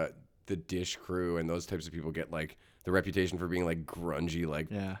like the dish crew and those types of people get like the reputation for being like grungy, like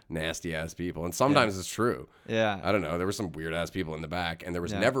Yeah. nasty ass people, and sometimes it's true. yeah, I don't know. There were some weird ass people in the back, and there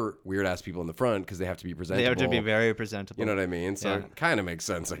was Yeah. never weird ass people in the front because they have to be they presentable. have to be very presentable. You know what I mean? So Yeah. it kind of makes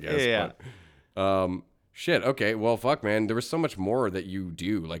sense, I guess. Yeah. But, shit. Okay. Well, fuck, man. There was so much more that you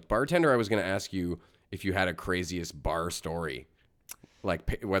do. Like bartender, I was gonna ask you if you had a craziest bar story,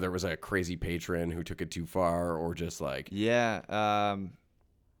 like whether it was a crazy patron who took it too far or just like Yeah.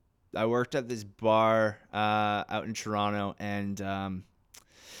 I worked at this bar out in Toronto, and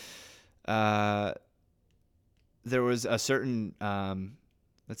there was a certain,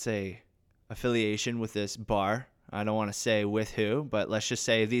 let's say, affiliation with this bar. I don't want to say with who, but let's just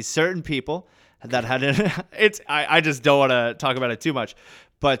say these certain people that had it. I just don't want to talk about it too much.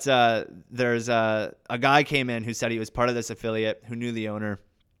 But there's a guy came in who said he was part of this affiliate, who knew the owner.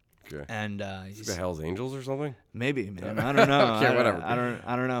 okay. And the Hell's Angels or something. maybe, man, I don't know. Okay, whatever.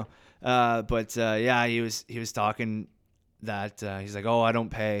 I don't know. But yeah, he was talking that he's like, oh, I don't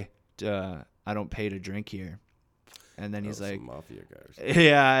pay to drink here. And then he's That was like, some mafia guy or something.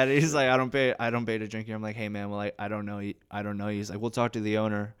 yeah, and he's like, I don't pay to drink here. I'm like, hey man, well I don't know you. He's like, we'll talk to the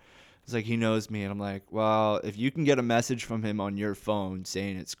owner. He's like, he knows me, and I'm like, well, if you can get a message from him on your phone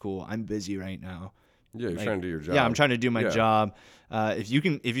saying it's cool, I'm busy right now. Yeah, you're Like, trying to do your job. Yeah, I'm trying to do my Yeah. job. If you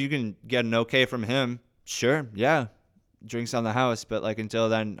can get an okay from him, sure, yeah, drinks on the house. But like until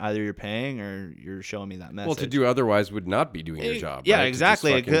then, either you're paying or you're showing me that message. Well, to do otherwise would not be doing your job. Yeah, right? To just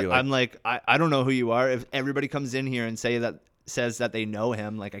exactly. fucking be like, I'm like, I don't know who you are. If everybody comes in here and says that they know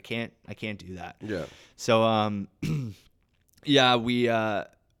him, like I can't do that. yeah. So yeah,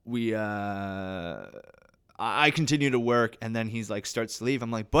 I continue to work, and then he's like starts to leave.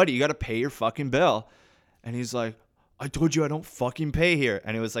 I'm like, buddy, you got to pay your fucking bill. And he's like, I told you I don't fucking pay here.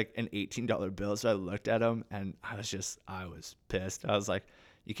 And it was like an $18 bill. So I looked at him and I was pissed. I was like,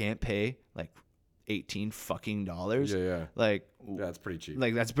 you can't pay like $18 fucking dollars. Yeah. Like, That's pretty cheap.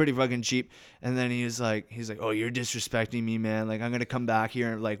 like that's pretty fucking cheap. And then he's like, oh, you're disrespecting me, man. Like I'm gonna come back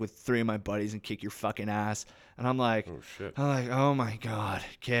here like with 3 of my buddies and kick your fucking ass. And I'm like, oh shit. oh my god,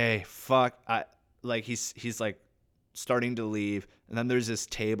 okay, fuck. He's like, starting to leave, and then there's this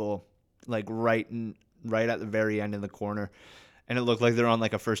table like right at the very end in the corner, and it looked like they're on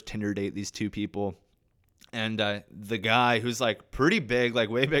like a first Tinder date, these two people. And the guy, who's like pretty big, like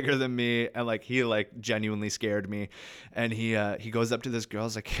way bigger than me, and like he like genuinely scared me, and he goes up to this girl,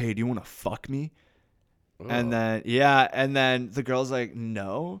 he's like, "Hey, do you want to fuck me?" Oh. And then the girl's like,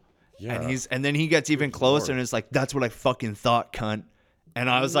 "No." Yeah. And then he gets even closer Lord. and is like, "That's what I fucking thought, cunt." And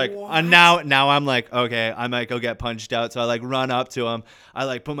I was like, now I'm like, okay, I might go get punched out. So I like run up to him. I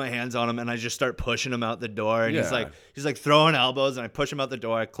like put my hands on him and I just start pushing him out the door. And Yeah. he's like throwing elbows, and I push him out the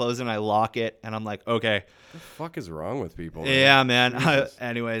door. I close and I lock it. And I'm like, okay. What the fuck is wrong with people? Yeah, man. Jesus.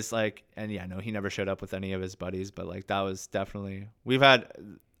 Anyways, like, and yeah, no, he never showed up with any of his buddies, but like that was definitely, we've had,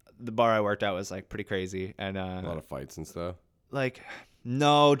 the bar I worked at was like pretty crazy. And A lot of fights and stuff. like,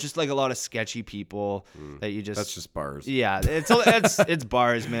 no, just like a lot of sketchy people that you just. That's just bars. Yeah, it's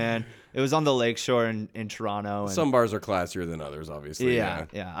bars, man. It was on the lakeshore in Toronto. And Some bars are classier than others, obviously. yeah.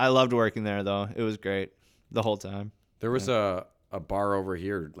 I loved working there though. It was great the whole time. There was a bar over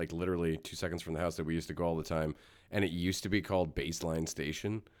here, like literally 2 seconds from the house, that we used to go all the time, and it used to be called Baseline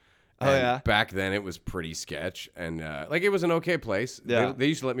Station. Oh, And yeah? Back then, it was pretty sketch, and like it was an okay place. Yeah. They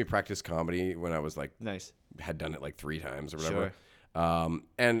used to let me practice comedy when I was like Nice. had done it like 3 times or whatever. Sure.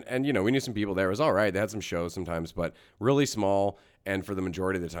 And you know, we knew some people there. It was all right. They had some shows sometimes, but really small. And for the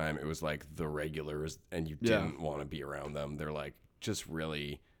majority of the time, it was like the regulars, and you Yeah. didn't want to be around them. They're like just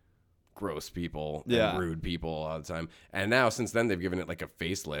really gross people Yeah. and rude people all the time. And now, since then, they've given it like a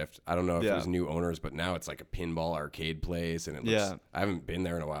facelift. I don't know if it Yeah. was new owners, but now it's like a pinball arcade place, and it looks. Yeah. I haven't been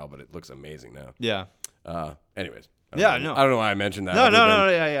there in a while, but it looks amazing now. Yeah. Anyways. Yeah, I no. don't know why I mentioned that. No, other no,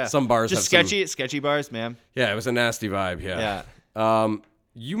 than yeah. Some bars just have sketchy bars, man. Yeah, it was a nasty vibe. Yeah. Yeah.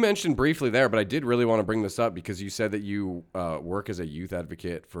 You mentioned briefly there, but I did really want to bring this up because you said that you work as a youth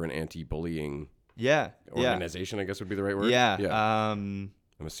advocate for an anti-bullying Yeah. organization. I guess would be the right word. Yeah.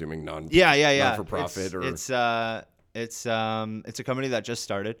 I'm assuming non. Yeah. Not for profit It's a company that just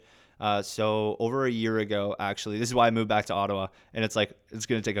started. So over a year ago, actually, this is why I moved back to Ottawa, and it's like it's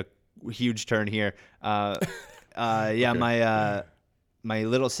gonna take a huge turn here. Okay. My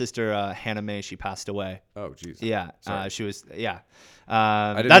little sister Hannah Mae, she passed away. Oh, jeez. Yeah, Sorry. she was. Yeah,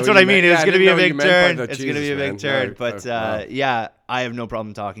 didn't that's know what you I mean. meant- It was yeah, I gonna didn't be a know you big meant by turn. the It's gonna be Jesus, a big man. turn. No, But wow. yeah, I have no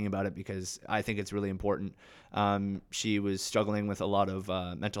problem talking about it because I think it's really important. She was struggling with a lot of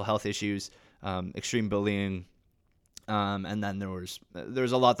mental health issues, extreme bullying. And then there was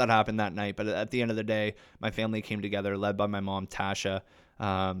a lot that happened that night. But at the end of the day, my family came together, led by my mom, Tasha,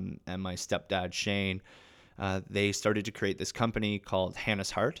 and my stepdad, Shane. They started to create this company called Hannah's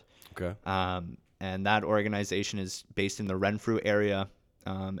Heart. Okay. And that organization is based in the Renfrew area.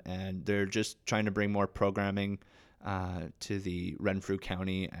 And they're just trying to bring more programming to the Renfrew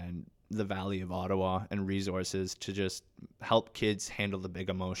County and the Valley of Ottawa and resources to just help kids handle the big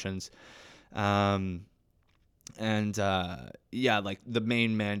emotions. Like the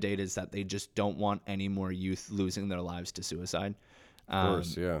main mandate is that they just don't want any more youth losing their lives to suicide. Of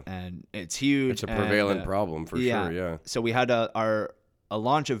course, yeah. And it's huge. It's a prevalent problem for sure, yeah. So we had a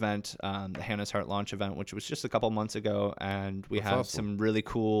launch event, the Hannah's Heart launch event, which was just a couple months ago, and we That's had awesome. some really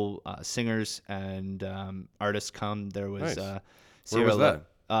cool singers and artists come. There was Nice. Sierra was that?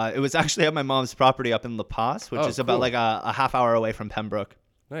 It was actually at my mom's property up in La Paz, which Oh, is about cool. like a half hour away from Pembroke.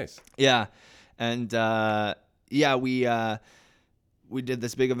 Nice. Yeah, and we did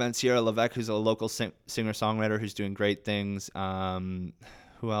this big event. Sierra Levesque, who's a local singer-songwriter who's doing great things.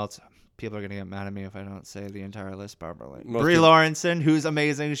 Who else? People are gonna get mad at me if I don't say the entire list. Barbara Lane, Most Brie people- Lawrenson, who's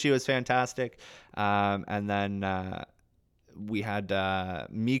amazing. She was fantastic. And then we had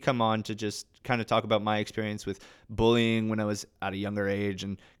me come on to just kind of talk about my experience with bullying when I was at a younger age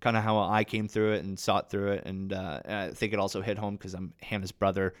and kind of how I came through it and sought through it. And I think it also hit home because I'm Hannah's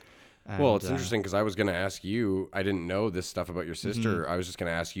brother. Well, it's And, interesting because I was going to ask you. I didn't know this stuff about your sister. Mm-hmm. I was just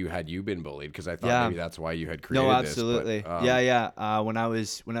going to ask you, had you been bullied? Because I thought Yeah. maybe that's why you had created No, this. absolutely. But, Yeah. When I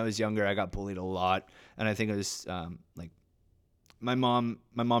was younger, I got bullied a lot, and I think it was like my mom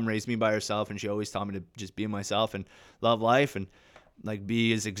raised me by herself, and she always taught me to just be myself and love life and like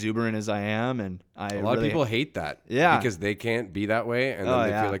be as exuberant as I am. And A lot of people hate that. Yeah. Because they can't be that way, and then Oh, they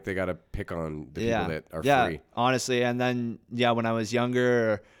yeah. feel like they got to pick on the people that are yeah, free. honestly. And then when I was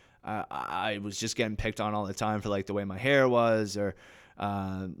younger, I was just getting picked on all the time for like the way my hair was, or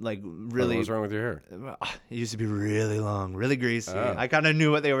like really. What was wrong with your hair? It used to be really long, really greasy. Ah. I kind of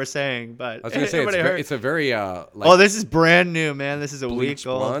knew what they were saying, but I was going to say, it's a very, like, oh, this is brand new, man. This is a bleached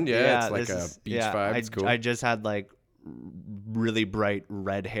week old. blonde? Yeah, it's like this a beach vibe. It's cool. I just had like really bright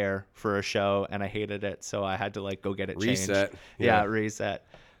red hair for a show, and I hated it, so I had to like go get it changed. Reset. Yeah, Yeah. reset.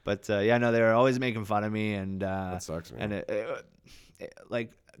 But yeah, no, they were always making fun of me, and That sucks, man. and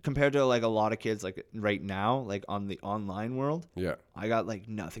like compared to like a lot of kids like right now, like on the online world, Yeah. I got like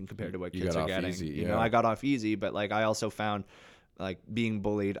nothing compared to what You kids got are off getting. easy, You yeah. know, I got off easy, but like I also found like being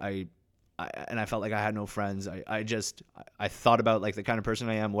bullied, I felt like I had no friends. I thought about like the kind of person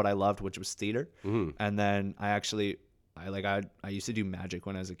I am, what I loved, which was theater. Mhm. And then I used to do magic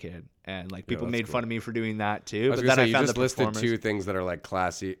when I was a kid, and like people that's made cool. fun of me for doing that I too. was But gonna then say, I you found just the listed performers. two things that are like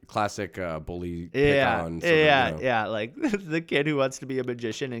classic bully pick Yeah, on. yeah. Like the kid who wants to be a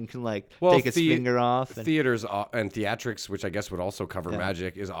magician and can like Well, take his finger off. And, Theaters and theatrics, which I guess would also cover Yeah.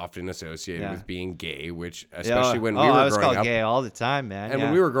 magic, is often associated Yeah. with being gay, which Yeah, especially when we I were was growing called up. gay all the time, man. And yeah.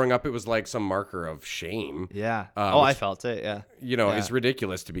 when we were growing up, it was like some marker of shame. yeah. I I felt it. Yeah. You know, Yeah. it's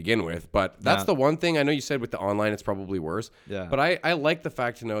ridiculous to begin with. But that's Yeah. the one thing I know you said with the online, it's probably worse. Yeah. But I like the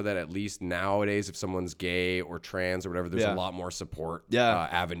fact to know that at least nowadays, if someone's gay or trans or whatever, there's Yeah. a lot more support Yeah.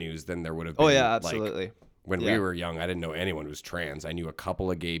 avenues than there would have been. Oh yeah, like, absolutely. when Yeah. we were young, I didn't know anyone who was trans. I knew a couple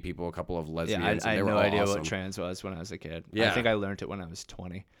of gay people, a couple of Yeah, lesbians. I and had they were no all idea awesome. what trans was when I was a kid. Yeah. I think I learned it when I was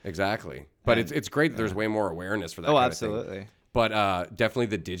 20. Exactly. But And- it's great that there's way more awareness for that Oh, kind of absolutely. thing. But definitely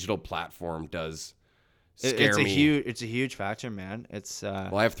the digital platform does scare It's me. a huge factor, man. It's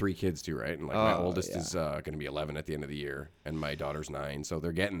Well, I have 3 kids too, right? And like my Oh, oldest yeah. is going to be 11 at the end of the year, and my daughter's 9, so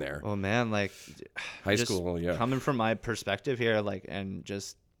they're getting there. well, man, like High just school, yeah. Coming from my perspective here, like, and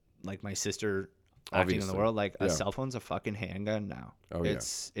just like my sister acting in Obviously. the world, like Yeah. a cell phone's a fucking handgun now. Oh, yeah.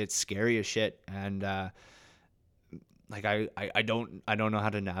 It's scary as shit, and like I don't know how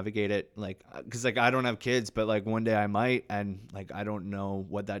to navigate it, like, because like I don't have kids, but like one day I might, and like I don't know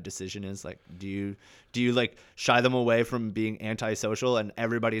what that decision is. Like, do you like shy them away from being antisocial and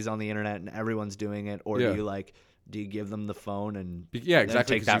everybody's on the internet and everyone's doing it, or Yeah. do you give them the phone and Yeah, then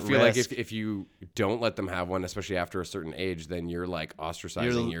exactly. take Because that you feel risk? like if you don't let them have one, especially after a certain age, then you're like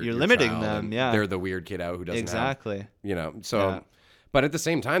ostracizing You're your limiting child, them, and yeah. they're the weird kid out who doesn't have, exactly. you know. So, Yeah. but at the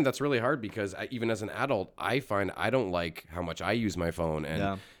same time, that's really hard because even as an adult, I find I don't like how much I use my phone and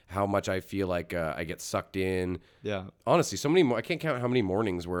Yeah. how much I feel like I get sucked in. Yeah. Honestly, so many. I can't count how many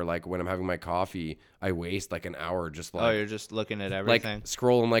mornings where like when I'm having my coffee, I waste like an hour just Oh, like you're just looking at like everything.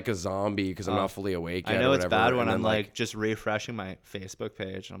 scrolling like a zombie because I'm not fully awake yet. I know or it's whatever, bad when and I'm then, like just refreshing my Facebook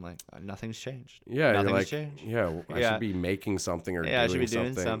page and I'm like, nothing's changed. yeah, nothing's you're like, changed. yeah, I Yeah. should be making something or Yeah, I doing should be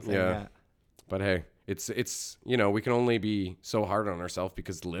doing something. Yeah. But hey, it's you know, we can only be so hard on ourselves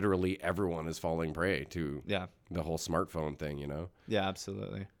because literally everyone is falling prey to Yeah. the whole smartphone thing, you know. Yeah,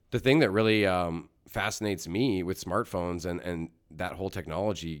 absolutely. The thing that really fascinates me with smartphones and that whole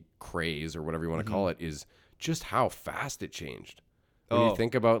technology craze or whatever you want to call it is just how fast it changed. When you Oh.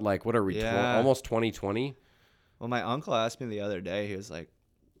 think about like what are we Yeah. almost 2020? Well, my uncle asked me the other day, he was like,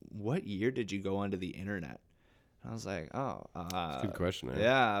 what year did you go onto the internet? And I was like, oh, Good question. Eh?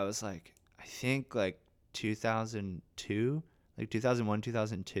 yeah. I was like, I think like 2002, like 2001,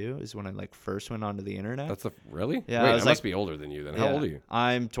 2002 is when I like first went onto the internet. That's the really? Yeah, Wait, I I was must like- be older than you then. How Yeah. old are you?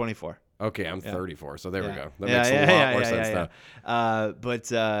 I'm 24. Okay, I'm 34, so there we Yeah. go. That makes a lot more sense now.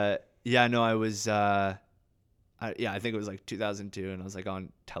 But yeah, no, I was, I think it was like 2002, and I was like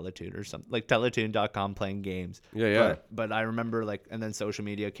on Teletoon or something, like Teletoon.com playing games. Yeah. But I remember like, and then social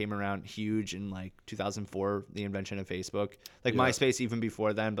media came around huge in like 2004, the invention of Facebook, like Yeah. MySpace even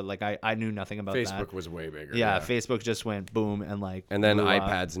before then, but like I knew nothing about Facebook that. was way bigger. Yeah, Facebook just went boom and like, And then blew up.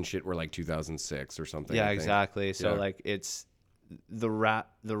 iPads and shit were like 2006 or something. Yeah, I think. exactly. So Yeah. like it's the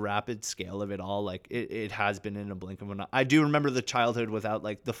rapid scale of it all. Like it has been in a blink of an eye. I do remember the childhood without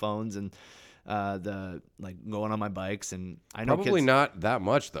like the phones and the like going on my bikes, and I know Probably kids, not that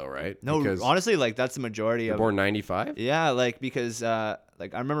much though, right? No, because honestly, like that's the majority you're of. born 95. Yeah, like because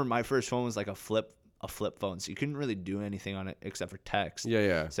like I remember my first phone was like a flip phone, so you couldn't really do anything on it except for text.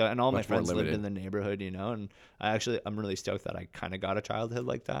 Yeah. So and all my Much more friends lived limited. in the neighborhood, you know, and I'm really stoked that I kind of got a childhood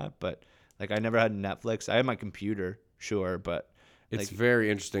like that. But like I never had Netflix. I had my computer, sure, but It's like, very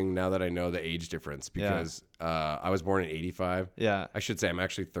interesting now that I know the age difference because I was born in 85. yeah, I should say I'm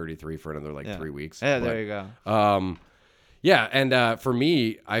actually 33 for another like 3 weeks. Yeah, but, there you go. Yeah, and for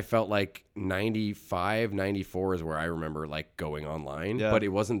me, I felt like 95, 94 is where I remember like going online, Yeah. but it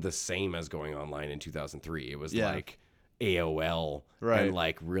wasn't the same as going online in 2003. It was Yeah. like AOL Right. and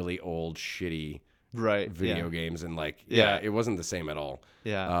like really old shitty Right. video yeah. games and like Yeah. it wasn't the same at all.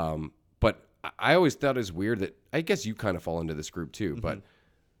 Yeah. But I always thought it was weird that I guess you kind of fall into this group too, but Mm-hmm.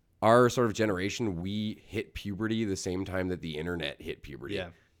 our sort of generation, we hit puberty the same time that the internet hit puberty. Yeah.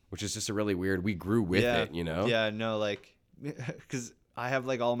 Which is just a really weird. We grew with yeah. it, you know? Yeah. No, like, because I have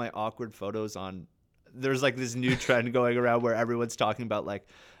like all my awkward photos on. There's like this new trend going around where everyone's talking about like,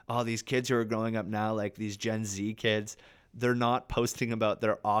 oh, these kids who are growing up now, like these Gen Z kids, they're not posting about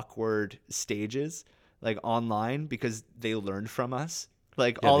their awkward stages like online because they learned from us.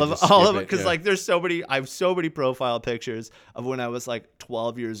 Like Yeah, all they of just it, skip it, because yeah. like I have so many profile pictures of when I was like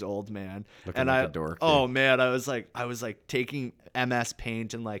 12 years old, man. Looking like a dork, oh dude. man, I was like taking MS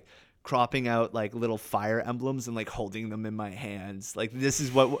Paint and like cropping out like little fire emblems and like holding them in my hands. Like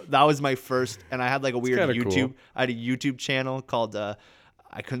that was my first, and I had like a weird kinda YouTube. cool. I had a YouTube channel called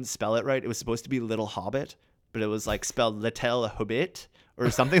I couldn't spell it right. It was supposed to be Little Hobbit, but it was like spelled Little Hobbit or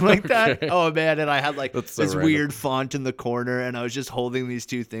something like that. Oh man, and I had like That's so this random. weird font in the corner, and I was just holding these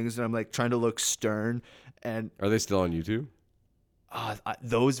two things, and I'm like trying to look stern. And Are they still on YouTube?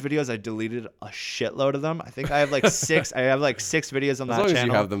 those videos, I deleted a shitload of them. I think I have like six. I have like 6 videos on As that long as channel.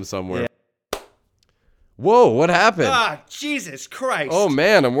 you have them somewhere. Whoa, what happened? Ah, Jesus Christ! Oh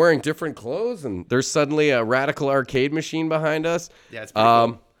man, I'm wearing different clothes, and there's suddenly a Radical arcade machine behind us. Yeah, it's pretty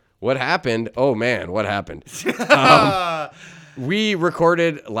cool. What happened? Oh man, what happened? We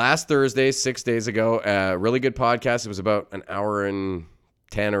recorded last Thursday, 6 days ago, a really good podcast. It was about an hour and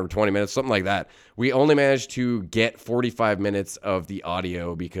 10 or 20 minutes, something like that. We only managed to get 45 minutes of the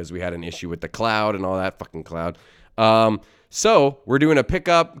audio because we had an issue with the cloud and all that fucking cloud. So we're doing a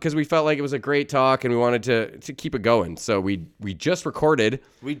pickup because we felt like it was a great talk and we wanted to keep it going. So we just recorded.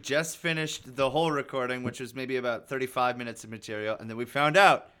 We just finished the whole recording, which was maybe about 35 minutes of material, and then we found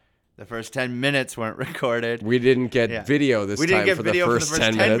out the first 10 minutes weren't recorded. We didn't get video this We time didn't get for video the for first the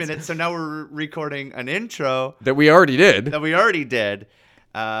first 10 minutes. So now we're recording an intro That we already did. that we already did.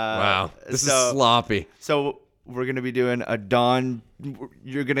 Wow. This is sloppy. So we're gonna be doing a Don.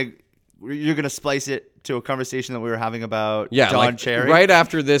 You're gonna splice it to a conversation that we were having about Don like Cherry. right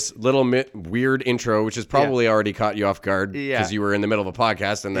after this little weird intro, which has probably already caught you off guard because Yeah. you were in the middle of a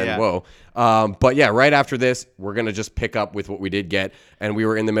podcast and then Yeah. whoa. But yeah, right after this, we're gonna just pick up with what we did get, and we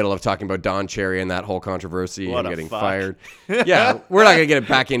were in the middle of talking about Don Cherry and that whole controversy What and a getting fuck. fired. Yeah, we're not gonna get it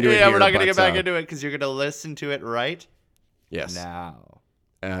back into it. Yeah, here, we're not gonna but, get back into it because you're gonna listen to it right Yes, now.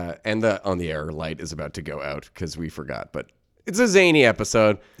 and the on the air light is about to go out because we forgot, but it's a zany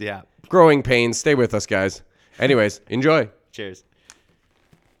episode. Yeah. Growing pains. Stay with us, guys. Anyways, enjoy. Cheers.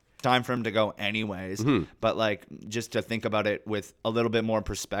 Time for him to go anyways. But like just to think about it with a little bit more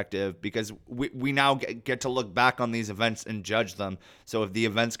perspective, because we now get to look back on these events and judge them. So if the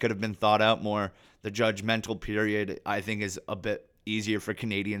events could have been thought out more, the judgmental period I think is a bit easier for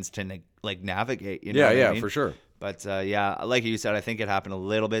Canadians to like navigate. You know what I mean? For sure. But yeah, like you said, I think it happened a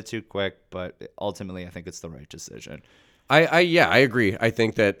little bit too quick, but ultimately I think it's the right decision. I agree. I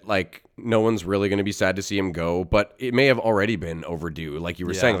think that like no one's really going to be sad to see him go, but it may have already been overdue. Like you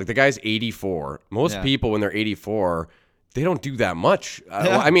were saying, like the guy's 84. Most people when they're 84, they don't do that much.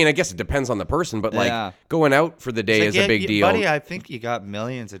 I mean, I guess it depends on the person, but like going out for the day is a big deal. Buddy, I think you got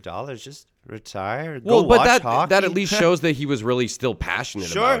millions of dollars. Just retire. Well, Go but watch that hockey. at least shows that he was really still passionate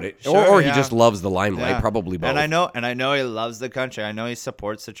Sure, about it, sure, or he yeah. just loves the limelight. Yeah. Probably both. And I know he loves the country. I know he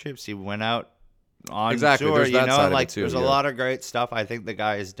supports the troops. He went out on Exactly, tour. there's You that know, side of it like too, there's a yeah. lot of great stuff I think the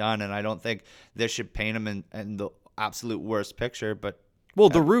guy has done, and I don't think this should paint him in the absolute worst picture. But Well,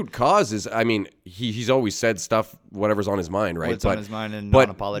 the root cause is, I mean, he's always said stuff, whatever's on his mind, right? what's on his mind and but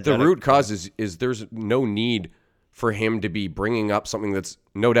non-apologetic. the root cause is there's no need for him to be bringing up something that's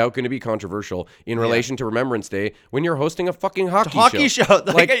no doubt going to be controversial in relation to Remembrance Day when you're hosting a fucking hockey show.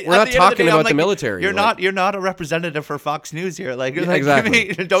 Like, Like, at we're not the end of talking day, I'm about the like, military. You're Like, not a representative for Fox News here. Like, Yeah, like, exactly.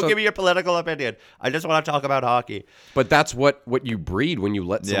 don't So- give me your political opinion. I just want to talk about hockey. But that's what you breed when you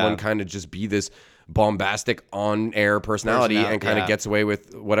let someone Yeah. kind of just be this bombastic on-air personality and kind of gets away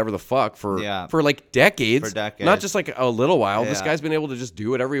with whatever the fuck for like decades. For decades. Not just like a little while. This Yeah. guy's been able to just do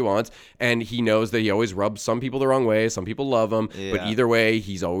whatever he wants, and he knows that he always rubs some people the wrong way. Some people love him, but Yeah. either way,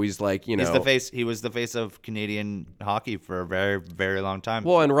 he's always like, you know. He was the face of Canadian hockey for a very, very long time.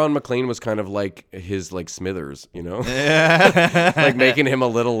 Well, and Ron McLean was kind of like his like Smithers, you know, like making him a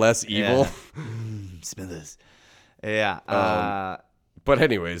little less evil. Smithers. Yeah. But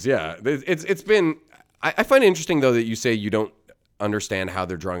anyways, yeah, it's been. I find it interesting though that you say you don't understand how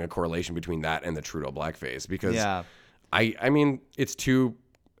they're drawing a correlation between that and the Trudeau blackface because I mean it's two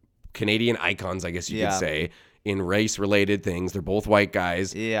Canadian icons, I guess you could say, in race related things. They're both white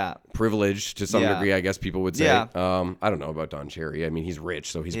guys. Yeah. Privileged to some degree, I guess people would say. Yeah. I don't know about Don Cherry. I mean, he's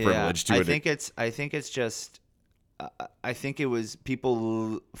rich, so he's privileged to I it. think it's just I think it was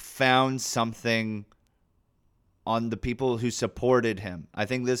people found something on the people who supported him. I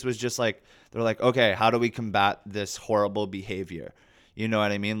think this was just like they're like, okay, how do we combat this horrible behavior? You know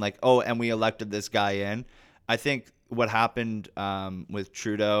what I mean? Like, oh, and we elected this guy in. I think what happened with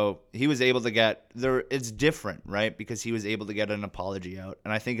Trudeau, he was able to get there. It's different, right? Because he was able to get an apology out,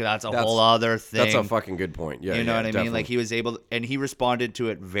 and I think that's a whole other thing. That's a fucking good point. Yeah, you know what I definitely. mean? Like he was able, and he responded to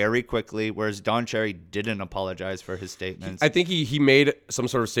it very quickly, whereas Don Cherry didn't apologize for his statements. I think he made some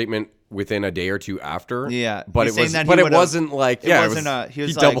sort of statement within a day or two after. Yeah, but he's it was, saying that but he it would've- wasn't like, yeah, he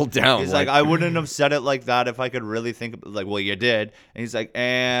was like, doubled down. He's like, I wouldn't have said it like that if I could really think. Like, well, you did, and he's like,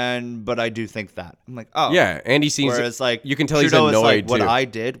 but I do think that. I'm like, oh, yeah, and he seems. Whereas, like, you can tell Trudeau he's is annoyed like, what too. I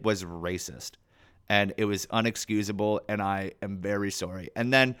did was racist, and it was unexcusable, and I am very sorry.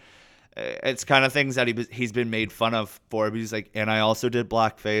 And then it's kind of things that he's been made fun of for. But he's like, and I also did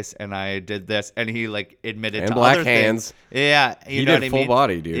blackface, and I did this, and he like admitted And to black other hands. things. Yeah, He know did what I full mean?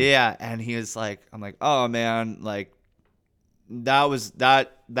 body, dude. Yeah, and he was like, I'm like, oh man, like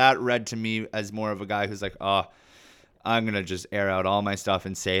that read to me as more of a guy who's like, oh, I'm gonna just air out all my stuff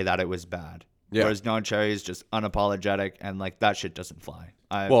and say that it was bad. Yeah. Whereas Don Cherry is just unapologetic, and like that shit doesn't fly.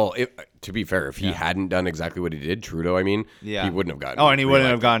 Well, to be fair, if he hadn't done exactly what he did, Trudeau, I mean, Yeah. he wouldn't have gotten. Oh, and he wouldn't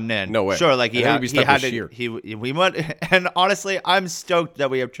have reelected. gotten in. No way. Sure, like And then he'd be stuck with to. Scheer. We went, and honestly, I'm stoked that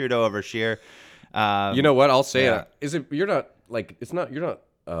we have Trudeau over Scheer. You know what? I'll say yeah. it. Is it? You're not like it's not. You're not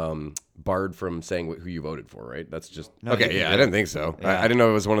barred from saying who you voted for, right? That's just No, you okay. can Yeah, do I didn't think so. Yeah. I didn't know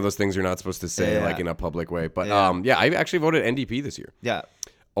it was one of those things you're not supposed to say Yeah. like in a public way. But Yeah. I actually voted NDP this year Yeah,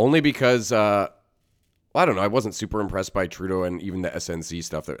 only because I don't know. I wasn't super impressed by Trudeau and even the SNC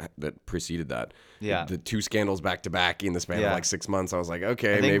stuff that preceded that. Yeah. the two scandals back to back in the span of Yeah. like 6 months. I was like,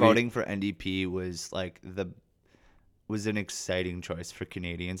 okay, I think maybe. voting for NDP was like was an exciting choice for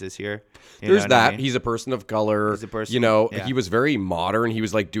Canadians this year. You know There's what I that. mean? He's a person of color. He's a person- You know, yeah. he was very modern. He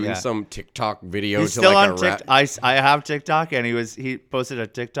was like doing Yeah. some TikTok video He's to still like on a TikTok. I have TikTok, and he posted a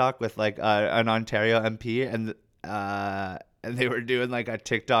TikTok with like an Ontario MP, and they were doing like a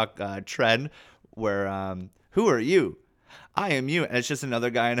TikTok trend where who are you? I am you, and it's just another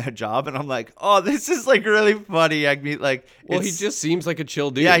guy in a job, and I'm like, oh, this is like really funny. I mean, like, Well, he it's- just seems like a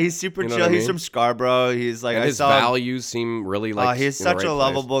chill dude. yeah, he's super You know chill. what I He's mean? from Scarborough. He's like, And I his saw him- values seem really like. he's in the such right a place.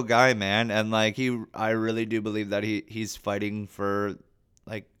 lovable guy, man, and like I really do believe that he's fighting for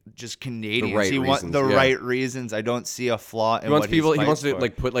like just Canadians. right he wants reasons, the yeah. right reasons. I don't see a flaw in He wants what people. He He wants fights to for.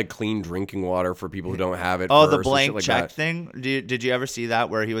 like put like clean drinking water for people who don't have it. Oh, the first and shit blank like check that. thing. Did you ever see that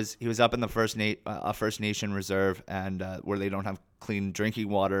where he was up in the First Nation reserve and where they don't have clean drinking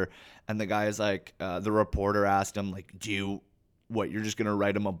water, and the guy is like, the reporter asked him like, you're just gonna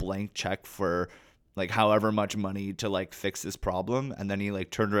write him a blank check for like however much money to like fix this problem? And then he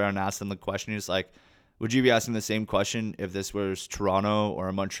like turned around and asked him the question. He's like, would you be asking the same question if this was Toronto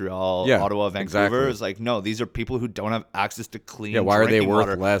or Montreal, Yeah, Ottawa, Vancouver? exactly. It's like, no, these are people who don't have access to clean. Yeah, why are they drinking worth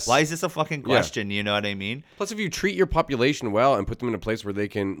water. less? Why is this a fucking question? You know what I mean? Plus, if you treat your population well and put them in a place where they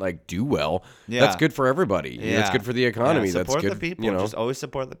can like do well, Yeah. that's good for everybody. Yeah, it's good for the economy. Yeah, That's support good. the people. You know, Just always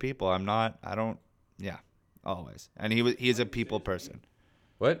support the people. Always. And he's a people person.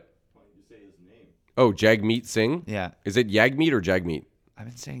 what? Oh, Jagmeet Singh. Yeah. Is it Yagmeet or Jagmeet? I've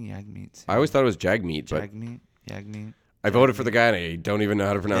been saying Yagmeet. I always thought it was Jagmeet, but Yagmeet. I voted for the guy and I don't even know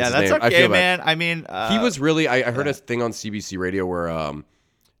how to pronounce Yeah, his that's name. I okay, feel bad. man. I mean, He was really. I heard a thing on CBC Radio where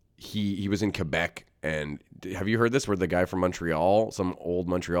he was in Quebec, and have you heard this? Where the guy from Montreal, some old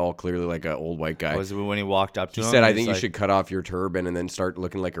Montreal, clearly like an old white guy, was when he walked up to he him. said, "I he's think you like- should cut off your turban and then start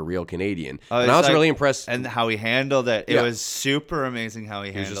looking like a real Canadian." Oh, and it's I was like- really impressed. And how he handled it. It Yeah. was super amazing how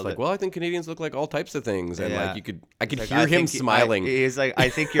he He was handled just like, it. "Well, I think Canadians look like all types of things," and Yeah. like I could Like, hear I him think smiling. he's like, I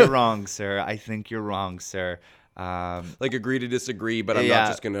think you're wrong, sir. I think you're wrong, sir. Like agree to disagree, but I'm Yeah. not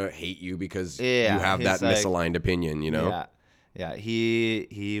just gonna hate you because Yeah, you have he's that like- misaligned opinion. You know. Yeah.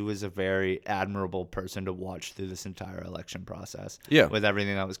 He was a very admirable person to watch through this entire election process. Yeah. With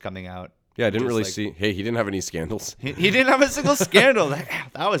everything that was coming out. Yeah, I didn't Just really like- see. Hey, he didn't have any scandals. He didn't have a single scandal.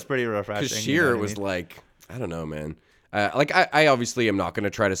 That was pretty refreshing. Because you know Scheer what I was mean? like, I don't know, man. I obviously am not going to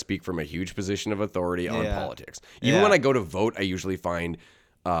try to speak from a huge position of authority on Yeah. politics. Even Yeah. when I go to vote, I usually find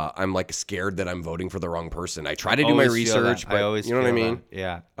I'm like scared that I'm voting for the wrong person. I try to do my Always feel that. research, but I always you know what I feel mean?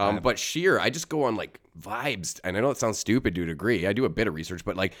 that. Yeah. But Scheer, I just go on like vibes, and I know it sounds stupid to a degree. I do a bit of research,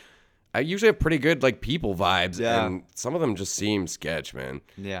 but like I usually have pretty good like people vibes, Yeah. and some of them just seem sketch, man.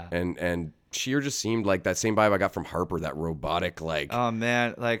 Yeah. And Scheer just seemed like that same vibe I got from Harper, that robotic like. Oh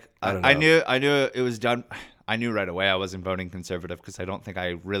man, like I don't I know. knew it was done. I knew right away I wasn't voting conservative because I don't think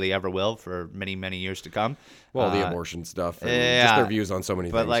I really ever will for many, many years to come. Well, the abortion stuff, and just yeah. their views on so many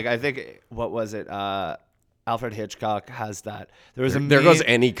But things. like I think what was it? Alfred Hitchcock has that. There was a there meme- goes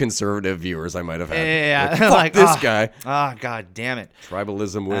any conservative viewers I might have had. Yeah, Like, fuck like, this oh, guy. Oh god damn it.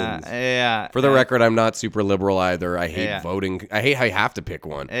 Tribalism wins. Yeah. For the record, I'm not super liberal either. I hate Yeah. voting. I hate how you have to pick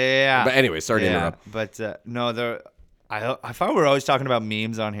one. Yeah. But anyway, sorry to interrupt. But no, I find we're always talking about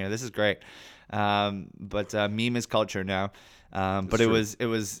memes on here. This is great. But meme is culture now. But true. it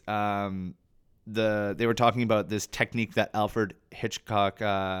was they were talking about this technique that Alfred Hitchcock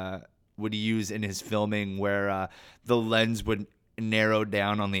would use in his filming, where the lens would narrow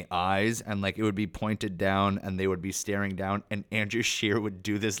down on the eyes and like it would be pointed down and they would be staring down, and Andrew Scheer would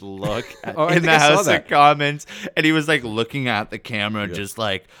do this look in the House of Commons, and he was like looking at the camera just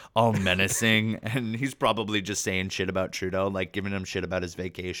like all menacing, and he's probably just saying shit about Trudeau, like giving him shit about his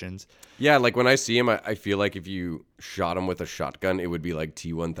vacations. Yeah, like when I see him, I feel like if you shot him with a shotgun, it would be like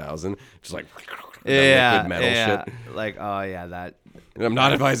T-1000, just like liquid metal shit. Like, oh yeah, that. And I'm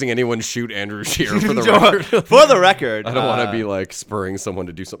not advising anyone shoot Andrew Scheer for the record. For the record, I don't want to be like spurring someone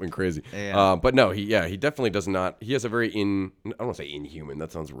to do something crazy. Yeah. But no, he definitely does not. He has a very I don't want to say inhuman.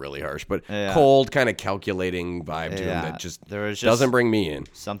 That sounds really harsh, but Yeah. cold, kind of calculating vibe to him Yeah. that just There was just doesn't bring me in.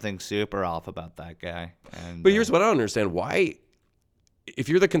 something super off about that guy. And, But here's what I don't understand: why, if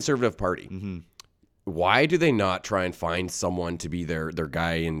you're the Conservative Party, why do they not try and find someone to be their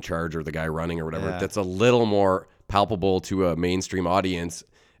guy in charge or the guy running or whatever Yeah. that's a little more palpable to a mainstream audience?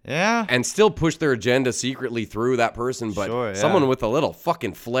 yeah, And still push their agenda secretly through that person, but Sure, yeah. someone with a little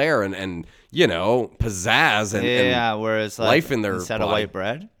fucking flair and you know, pizzazz and yeah. Whereas like, life in their instead of body. white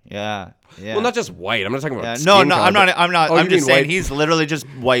bread, yeah. well, not just white. I'm not talking about Yeah, skin no, color, I'm not. but- I'm not. Oh, I'm you just mean saying white- he's literally just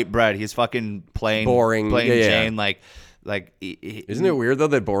white bread. He's fucking plain, Boring. plain Yeah, yeah. Jane. Like. Isn't it weird though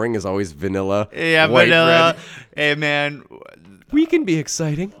that boring is always vanilla? Yeah, white vanilla. bread? Hey man. We can be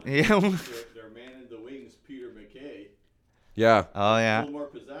exciting. Yeah. Their man in the wings, Peter McKay. Yeah. Oh A yeah. little more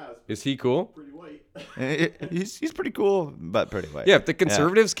pizzazz, Is he cool? pretty white. He's pretty cool, but pretty white. Yeah, if the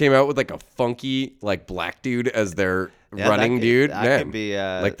Conservatives came out with like a funky like black dude as their Yeah, running that could- dude, that man, could be,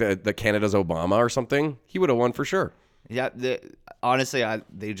 like the Canada's Obama or something, he would have won for sure. Yeah, honestly,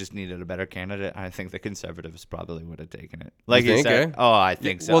 they just needed a better candidate. I think the Conservatives probably would have taken it. Like you think, said, eh? oh, I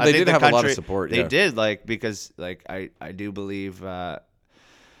think so. Well, I they think did the have a lot of country- support, They yeah. did, like because like I do believe.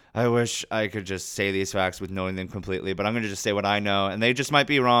 I wish I could just say these facts with knowing them completely, but I'm gonna just say what I know, and they just might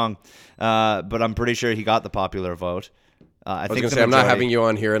be wrong. But I'm pretty sure he got the popular vote. I was gonna say I'm not having you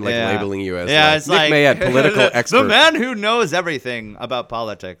on here and like Yeah. labeling you as it's Nick like Mayette, political expert. the man who knows everything about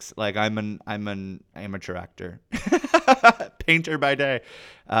politics. Like I'm an amateur actor, painter by day.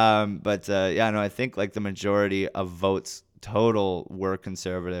 But I think like the majority of votes total were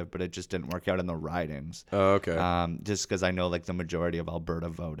Conservative, but it just didn't work out in the ridings. Oh, okay. Just because I know like the majority of Alberta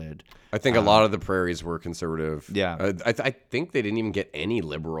voted. I think a lot of the prairies were Conservative. Yeah. I think they didn't even get any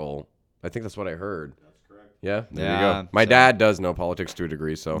Liberal. I think that's what I heard. That's correct. Yeah, there you Yeah, go. My so- dad does know politics to a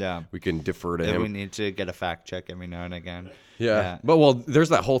degree, so Yeah. we can defer to Yeah, him. we need to get a fact check every now and again. Yeah. But well, there's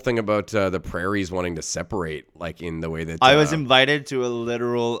that whole thing about the prairies wanting to separate, like in the way that I was invited to a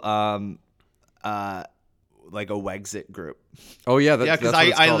literal like a Wexit group. Oh yeah, Yeah, because that's what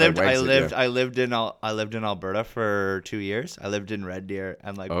it's I called, a lived Wexit, I lived in Alberta for 2 years. I lived in Red Deer,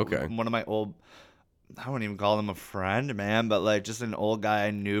 and like Okay. one of my old, I wouldn't even call him a friend, man, but like just an old guy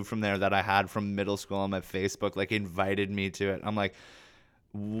I knew from there that I had from middle school on my Facebook, like invited me to it. I'm like,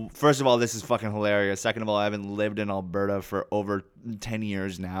 first of all, this is fucking hilarious. Second of all, I haven't lived in Alberta for over 10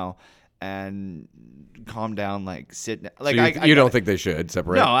 years now. And calm down, like sit down. Like So you don't think they should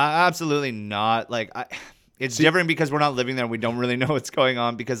separate? No, absolutely not. Like it's different because we're not living there. We don't really know what's going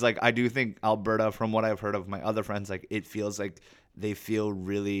on because like I do think Alberta, from what I've heard of my other friends, like it feels like they feel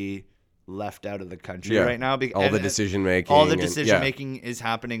really left out of the country Yeah. right now. all the decision making. All the and- decision yeah. making is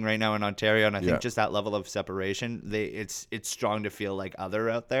happening right now in Ontario, and I think Yeah. just that level of separation, it's strong to feel like other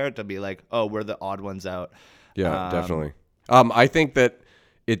out there, to be like, oh, we're the odd ones out. Yeah, definitely. I think that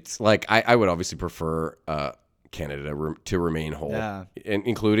it's like I would obviously prefer Canada to remain whole, Yeah.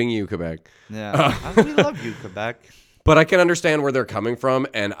 including you, Quebec. Yeah, we love you, Quebec. But I can understand where they're coming from,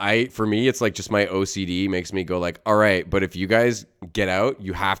 and for me, it's like just my OCD makes me go like, all right, but if you guys get out,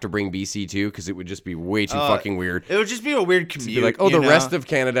 you have to bring BC too, because it would just be way too fucking weird. It would just be a weird commute. Be like, oh, you the know? rest of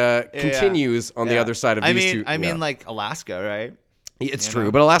Canada continues on the Yeah. other side of these two. I mean, yeah. like Alaska, right? It's you true,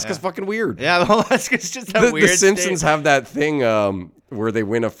 know? but Alaska's Yeah. fucking weird. Yeah, Alaska's just that The weird. Simpsons state. have that thing where they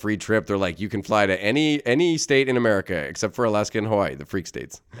win a free trip. They're like, you can fly to any state in America except for Alaska and Hawaii, the freak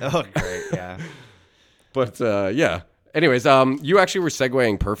states. Oh, great, yeah. But yeah. Anyways, you actually were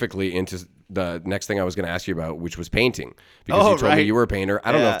segueing perfectly into the next thing I was going to ask you about, which was painting, because you told me right. you were a painter.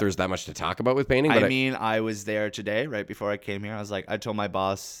 I don't know Yeah. if there's that much to talk about with painting, but I mean, I was there today, right before I came here. I told my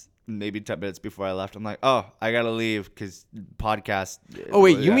boss maybe 10 minutes before I left. I'm like, oh, I gotta leave because podcast. oh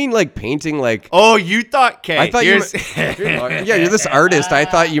wait, you yeah. mean like painting like? Oh, you thought, Kay? I thought you. Yeah, you're this artist. I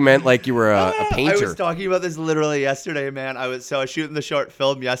thought you meant like you were a I painter. was talking about this literally yesterday, man. I was shooting the short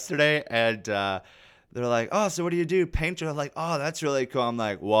film yesterday, and they're like, oh, so what do you do? Painter. I'm like, oh, that's really cool. I'm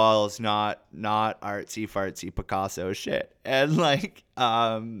like, well, it's not artsy fartsy Picasso shit. And like,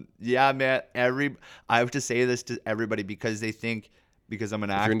 yeah, man, I have to say this to everybody because they think because I'm an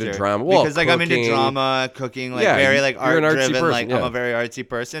actor, into drama. Well, because like I'm into cooking. drama, cooking, like Yeah, very like you're an art artsy driven. person, Like yeah. I'm a very artsy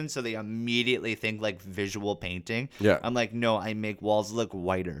person, so they immediately think like visual painting. Yeah. I'm like, no, I make walls look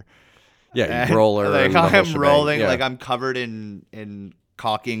whiter. Yeah, you roller. Like and the whole I'm shebang. rolling, Yeah. like I'm covered in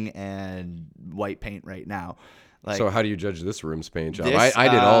caulking and white paint right now. Like So how do you judge this room's paint job? this, I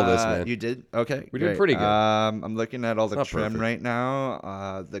did all this, man. You did? Okay. We did great. pretty good. I'm looking at all the Not trim perfect. right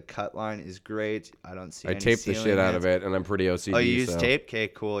now. The cut line is great. I don't see I any taped the ceiling shit out hits. of it, and I'm pretty OCD. Oh, you use so. tape? Okay,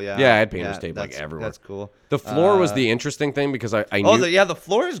 cool. Yeah. Yeah, I had painter's tape, like, that's- everywhere. That's cool. The floor was the interesting thing because I knew. Oh, the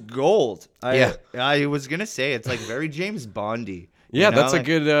floor is gold. Yeah. I was gonna say it's like very James Bondy. yeah, you know? that's Like, a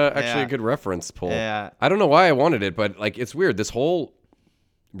good, actually yeah. a good reference pull. Yeah. I don't know why I wanted it, but like it's weird. This whole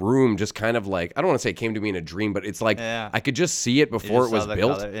room just kind of like, I don't want to say it came to me in a dream, but it's like Yeah. I could just see it before it just was saw the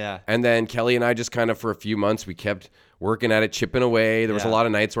built. color, yeah. And then Kelly and I just kind of for a few months we kept working at it, chipping away. There was a Yeah. lot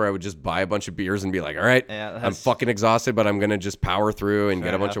of nights where I would just buy a bunch of beers and be like, all right, Yeah, I'm that's- fucking exhausted, but I'm going to just power through and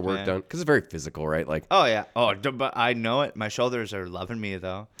Fair get a bunch enough, of work man. done. Because it's very physical, right? Like, Oh yeah. Oh, but I know it. My shoulders are loving me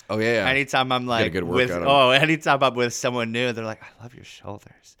though. oh, yeah. Anytime I'm Get a like good with workout on. anytime I'm with someone new, they're like, "I love your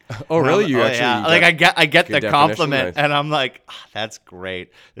shoulders." Oh, And really? I'm- You actually yeah. got Like I get good the definition? compliment, Nice. and I'm like, "That's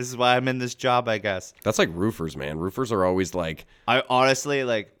great. This is why I'm in this job, I guess." That's like roofers, man. Roofers are always like, I honestly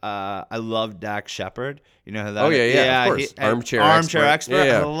like. I love Dax Shepard. You know who that? Oh, is? yeah, of course. and Armchair Armchair Expert. Expert.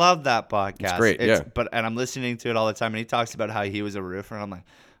 Yeah, yeah. I love that podcast. great, yeah. But I'm listening to it all the time, and he talks about how he was a roofer, and I'm like,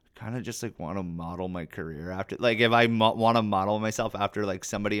 kind of just like want to model my career after. Like if I want to model myself after like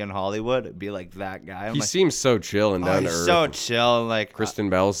somebody in Hollywood, it'd be like that guy. I'm he like, seems so chill and oh, down to he's earth. so chill. And like Kristen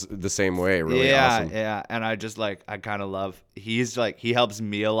Bell's the same way. Really yeah, awesome. yeah. And I just like I kind of love. He's like he helps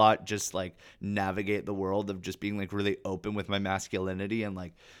me a lot, just like navigate the world of just being like really open with my masculinity and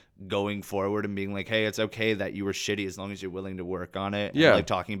like going forward and being like, hey, it's okay that you were shitty as long as you're willing to work on it. Yeah. And, like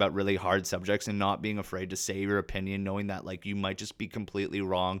talking about really hard subjects and not being afraid to say your opinion, knowing that like you might just be completely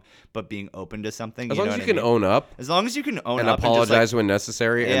wrong, but being open to something. As you long know as you what I can mean? own up As long as you can own and up apologize and just, when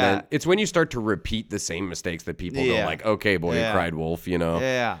necessary, and Yeah. then it's when you start to repeat the same mistakes that people go Yeah. like, "Okay, boy, you Yeah. cried wolf," you know.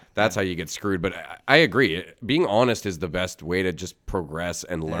 Yeah. That's how you get screwed. But I agree. Being honest is the best way to just progress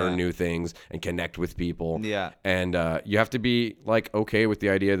and learn Yeah. new things and connect with people. Yeah. And you have to be like okay with the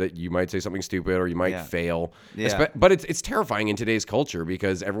idea that you might say something stupid or you might Yeah. fail. Yeah. But it's terrifying in today's culture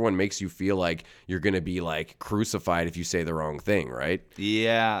because everyone makes you feel like you're gonna be like crucified if you say the wrong thing, right?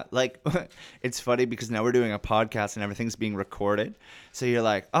 Yeah, like it's funny because now we're doing a podcast and everything's being recorded. So you're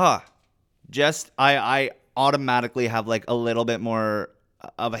like, I automatically have like a little bit more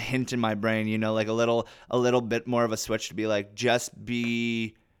of a hint in my brain, you know, like a little bit more of a switch to be like, just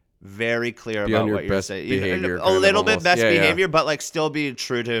be very clear Be on about your what you're best saying. behavior, A kind of little bit almost. best Yeah, yeah. behavior, but like still be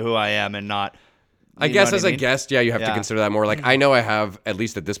true to who I am and not. I you know guess what as I a mean? guest, yeah, you have to Yeah. consider that more. Like I know I have, at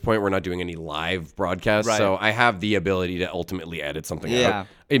least at this point, we're not doing any live broadcasts, Right. so I have the ability to ultimately edit something Yeah. out.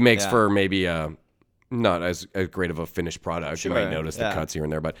 It makes Yeah. for maybe not as great of a finished product. You might Sure, notice the yeah. cuts here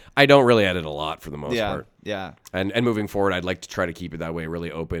and there, but I don't really edit a lot for the most Yeah, part. yeah. And moving forward, I'd like to try to keep it that way,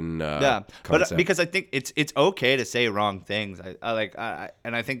 really open. Yeah, but concept. because I think it's okay to say wrong things.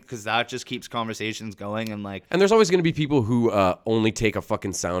 I think because that just keeps conversations going and like And there's always going to be people who only take a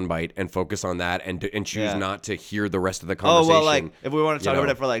fucking soundbite and focus on that and choose Yeah. not to hear the rest of the oh conversation. well, like if we want to you talk know.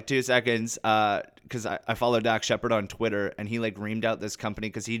 about it for like 2 seconds, because I follow Dax Shepard on Twitter and he like reamed out this company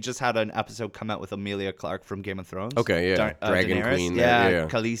because he just had an episode come out with Amelia Clark from Game of Thrones. Okay, yeah. Dragon Daenerys. Queen, yeah, yeah.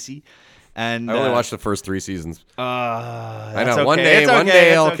 Khaleesi. And I only watched the first 3 seasons. I know, one day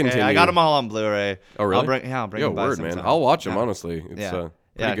I'll continue. I got them all on Blu-ray. Oh, really? I'll bring Yo, them by word, man. sometime. I'll watch them, Yeah. honestly. It's a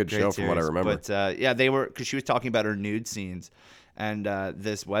pretty good great show from what I series. remember. But yeah, they were because she was talking about her nude scenes, and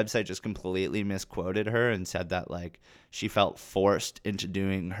this website just completely misquoted her and said that like she felt forced into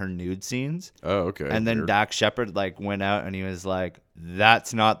doing her nude scenes. Oh, okay. And then Weird. Dax Shepard like went out and he was like,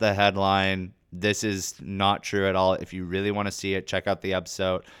 "That's not the headline. This is not true at all. If you really want to see it, check out the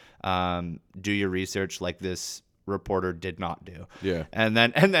episode. Do your research like this reporter did not do." Yeah. And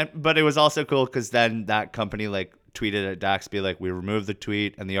then, but it was also cool because then that company like tweeted at Dax, be like, "We removed the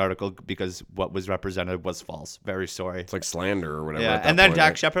tweet and the article because what was represented was false. Very sorry." It's like slander or whatever. Yeah. at that And then point, Dax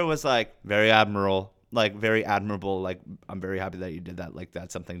right? Shepard was like, very admirable. Like very admirable. Like I'm very happy that you did that. Like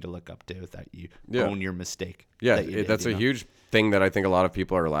that's something to look up to. That you Yeah. own your mistake. Yeah, that you did, that's you a know? huge thing that I think a lot of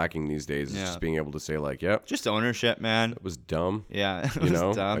people are lacking these days. Is Yeah. just being able to say like, "Yep, Just ownership, man. it was dumb." Yeah, it You was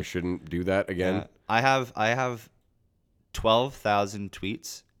know, dumb. I shouldn't do that again. Yeah. I have 12,000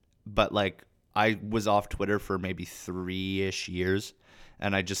 tweets, but like I was off Twitter for maybe 3-ish years,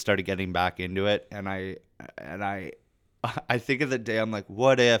 and I just started getting back into it. And I think of the day, I'm like,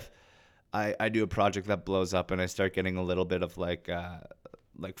 what if I do a project that blows up and I start getting a little bit of like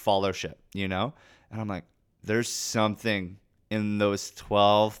followership, you know? And I'm like, there's something in those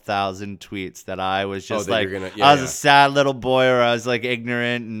 12,000 tweets that I was just that like, you're gonna- I was a sad little boy, or I was like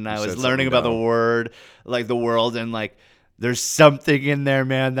ignorant, and I was said learning something about the dumb. the world, and like, there's something in there,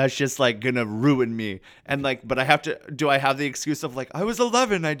 man, that's just like gonna ruin me. And like, but do I have the excuse of like, I was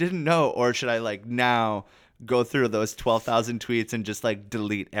 11, I didn't know, or should I like now go through those 12,000 tweets and just like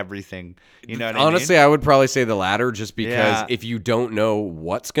delete everything? You know what Honestly, I would probably say the latter, just because Yeah. if you don't know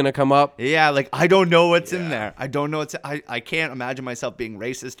what's gonna come up, Yeah, like I don't know what's in Yeah. there. I don't know what's. I can't imagine myself being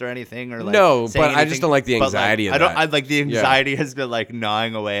racist or anything, or like No, saying but I just anything. don't like the But, anxiety of I don't. that. I like the anxiety has been like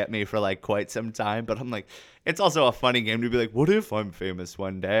gnawing away at me for like quite some time. But I'm like, it's also a funny game to be like, what if I'm famous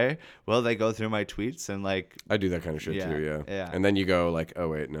one day? Well, they go through my tweets and like, I do that kind of shit Yeah, too. Yeah. yeah. And then you go like, oh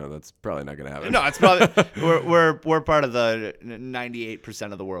wait, no, that's probably not gonna happen. no, it's probably we're part of the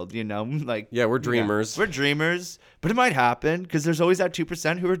 98% of the world, you know, like Yeah, we're dreamers. We're dreamers, but it might happen because there's always that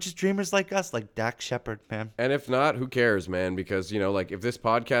 2% who are just dreamers like us, like Dak Shepard, man. And if not, who cares, man? Because, you know, like if this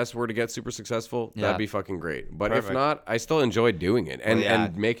podcast were to get super successful, Yeah. that'd be fucking great. But if Perfect. not, I still enjoy doing it. And yeah.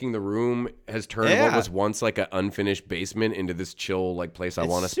 and making the room has turned what Yeah. was once like an unfinished basement into this chill like place I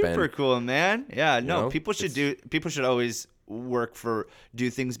want to Super spend. cool, man. Yeah, no, know, people should always do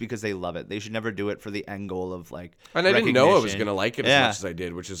things because they love it. They should never do it for the end goal of like And I didn't know I was recognition. gonna like it Yeah. as much as I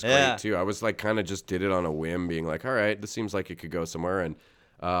did, which is Yeah. great too. I was like kind of just did it on a whim, being like, all right, this seems like it could go somewhere, and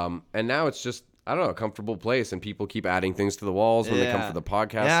now it's just, I don't know, a comfortable place, and people keep adding things to the walls when they come Yeah. for the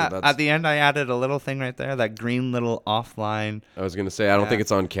podcast. Yeah, So that's, at the end I added a little thing right there, that green little offline. I was gonna say I don't Yeah. think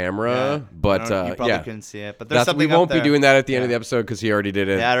it's on camera, Yeah. but I don't- you probably yeah, couldn't see it, but there's we something won't up be there. doing that at the end of the Yeah. episode because he already did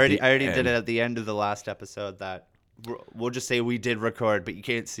it. Yeah, I already at the did it end. at the end of the last episode. That we'll just say we did record, but you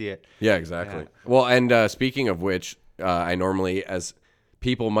can't see it. Yeah, exactly. Yeah. Well, and speaking of which, I normally, as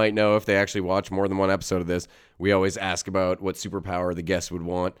people might know if they actually watch more than one episode of this, we always ask about what superpower the guest would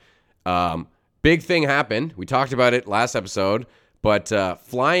want. Big thing happened. We talked about it last episode, but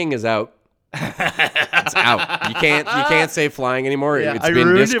flying is out. It's out. You can't say flying anymore. Yeah, It's I been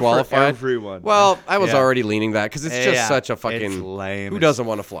ruined it for disqualified. everyone. Well, I was Yeah. already leaning that because it's just Yeah, such a it's fucking lame who as doesn't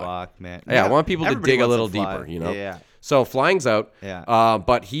want to fly? Fuck, man. Yeah, I want people to everybody dig a wants little to fly. deeper, you know? Yeah. So flying's out. Yeah.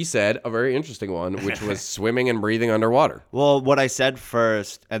 But he said a very interesting one, which was swimming and breathing underwater. Well, what I said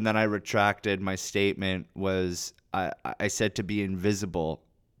first, and then I retracted my statement, was I said to be invisible,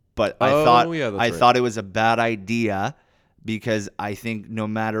 but I Oh, thought yeah, that's I right. thought it was a bad idea because I think no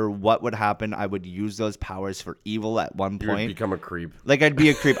matter what would happen, I would use those powers for evil at one You would point. become a creep. Like I'd be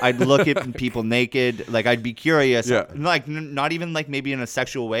a creep. I'd look at people naked. Like I'd be curious. Yeah. Like not even like maybe in a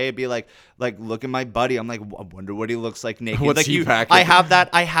sexual way. It'd be like look at my buddy. I'm like, I wonder what he looks like naked. What's like he packing? I have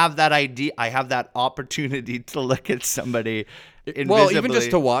that idea. I have that opportunity to look at somebody. Well, even invisibly. just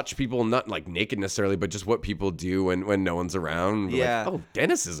to watch people, not like naked necessarily, but just what people do when no one's around. Be Yeah. Like, oh,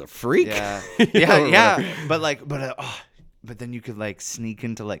 Dennis is a freak. Yeah. You know, Yeah. or Yeah. whatever. But then you could like sneak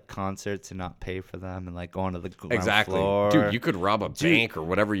into like concerts and not pay for them and like go onto the ground Exactly. floor. Dude, you could rob a bank or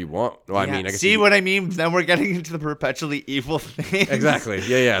whatever you want. Well, I Yeah, mean, I guess see you- what I mean? Then we're getting into the perpetually evil thing. Exactly.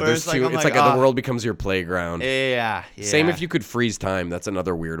 Yeah. Where There's it's like, two. I'm It's like, like ah. the world becomes your playground. Yeah. Same if you could freeze time. That's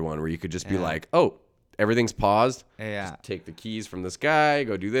another weird one where you could just be like, oh, everything's paused. Yeah. Just take the keys from this guy,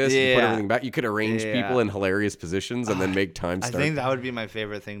 go do this, you put Yeah. everything back. You could arrange Yeah. people in hilarious positions and then make time I start. think that would be my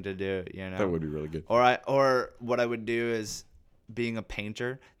favorite thing to do, you know. That would be really good. Or what I would do is being a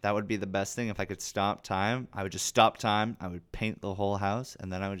painter, that would be the best thing. If I could stop time, I would just stop time, I would paint the whole house,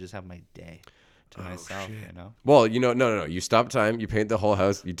 and then I would just have my day to myself, you know. Well, no. You stop time, you paint the whole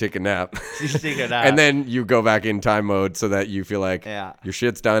house, you take a nap. Just take it out. And then you go back in time mode so that you feel like Yeah. your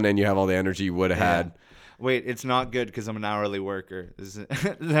shit's done and you have all the energy you would have had. Wait, it's not good because I'm an hourly worker.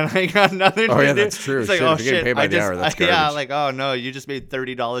 Then I got nothing to Oh, yeah, do. that's true. It's like, Shit, oh if you're getting shit, paid by I the just, hour, that's yeah, garbage. like, oh no, you just made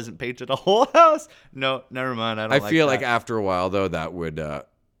 $30 and painted a whole house. No, never mind. I don't I feel like that. after a while though that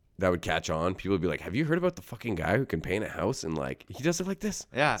would catch on. People would be like, "Have you heard about the fucking guy who can paint a house and like he does it like this?"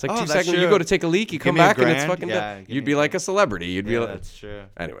 Yeah. It's like Oh, 2 that's seconds. You true. go to take a leak, you Give come me a back and it's grand. fucking Yeah, done. give You'd me be a like a celebrity. You'd be Yeah, like, that's true.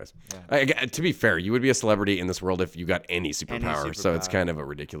 anyways. To be fair, you would be a celebrity in this world if you got any superpower. So it's superpower. kind of a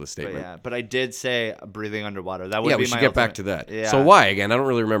ridiculous But statement. yeah, but I did say breathing underwater. That would Yeah, be we should my get back ultimate- to that. Yeah. So why again? I don't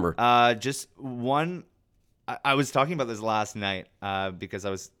really remember. Just one. I was talking about this last night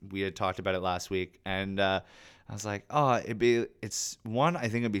because we had talked about it last week, and I was like, oh, I think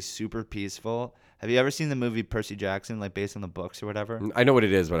it'd be super peaceful. Have you ever seen the movie Percy Jackson, like based on the books or whatever? I know what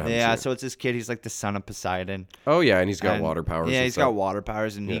it is, but I haven't seen it. So it's this kid. He's like the son of Poseidon. Oh yeah, and he's got water powers. Yeah, and he's stuff. got water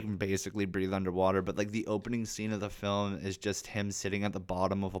powers, and he can basically breathe underwater. But like the opening scene of the film is just him sitting at the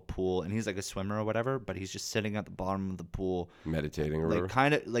bottom of a pool, and he's like a swimmer or whatever. But he's just sitting at the bottom of the pool, meditating or whatever. like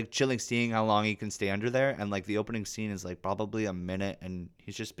kind of like chilling, seeing how long he can stay under there. And like the opening scene is like probably a minute, and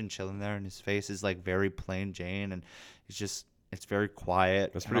he's just been chilling there, and his face is like very plain Jane, and he's just. It's very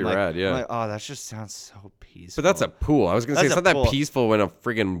quiet. That's pretty rad, yeah. I'm like, oh, that just sounds so peaceful. But that's a pool. I was gonna say it's That's not a that pool. peaceful when a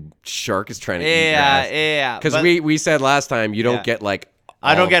friggin' shark is trying to eat your ass. Yeah. Because but we said last time you don't Yeah. get like.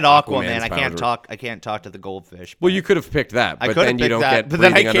 I don't all get of Aquaman. Aquaman's I can't powers. talk. I can't talk to the goldfish. Well, you could have picked that, I but could then have you picked don't that, get but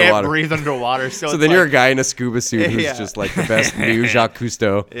then I breathing can't underwater. breathe underwater. So So it's then like, you're a guy in a scuba suit who's Yeah. just like the best new Jacques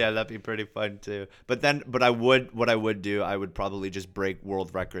Cousteau. Yeah, that'd be pretty fun too. But what I would do, I would probably just break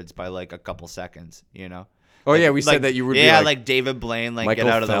world records by like a couple seconds. You know. Oh yeah, we said that you would. Yeah, be like David Blaine, like Michael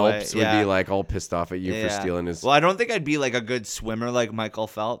get out of Phelps the way. would be like all pissed off at you for stealing his. Well, I don't think I'd be like a good swimmer like Michael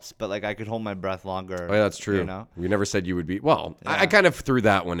Phelps, but like I could hold my breath longer. Oh yeah, that's true. You know. We never said you would be. Well, I Yeah. kind of threw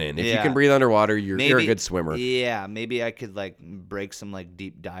that one in. If you Yeah. can breathe underwater, you're a good swimmer. Yeah, maybe I could like break some like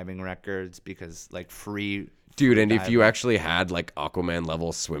deep diving records because like free. Dude, and if diving. you actually had like Aquaman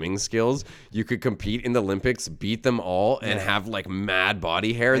level swimming skills, you could compete in the Olympics, beat them all, and have like mad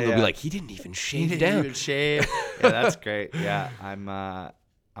body hair, and they'll be Yeah. like, he didn't even shave Didn't down. even shave. Yeah, that's great. Yeah,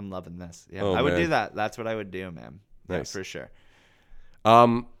 I'm loving this. Yeah, Oh, I would man. do that. That's what I would do, man. Nice. Yeah, for sure.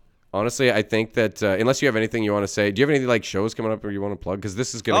 Honestly, I think that unless you have anything you want to say, do you have any like shows coming up or you want to plug? Because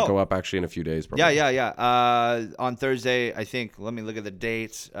this is going to go up actually in a few days. Probably. Yeah. On Thursday, I think. Let me look at the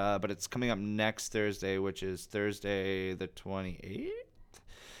dates. But it's coming up next Thursday, which is Thursday the 28th.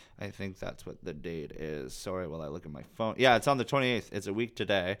 I think that's what the date is. Sorry, while I look at my phone. Yeah, it's on the 28th. It's a week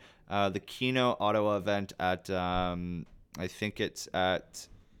today. The Kino Ottawa event at. I think it's at.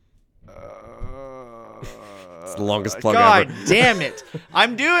 It's the longest plug God ever. damn it.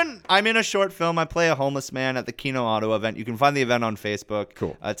 I'm in a short film. I play a homeless man at the Kino Ottawa event. You can find the event on Facebook.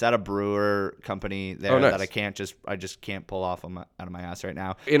 Cool. It's at a brewer company there nice. that I just can't pull off out of my ass right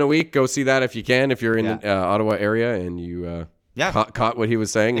now. In a week, go see that if you can. If you're in Yeah. the Ottawa area and you caught what he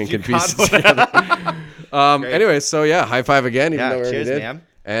was saying and you can piece it caught together. Anyway, so yeah, high five again. Even Yeah, though we already cheers, did. man.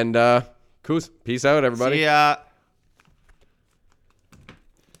 And Koos, peace out, everybody. See ya.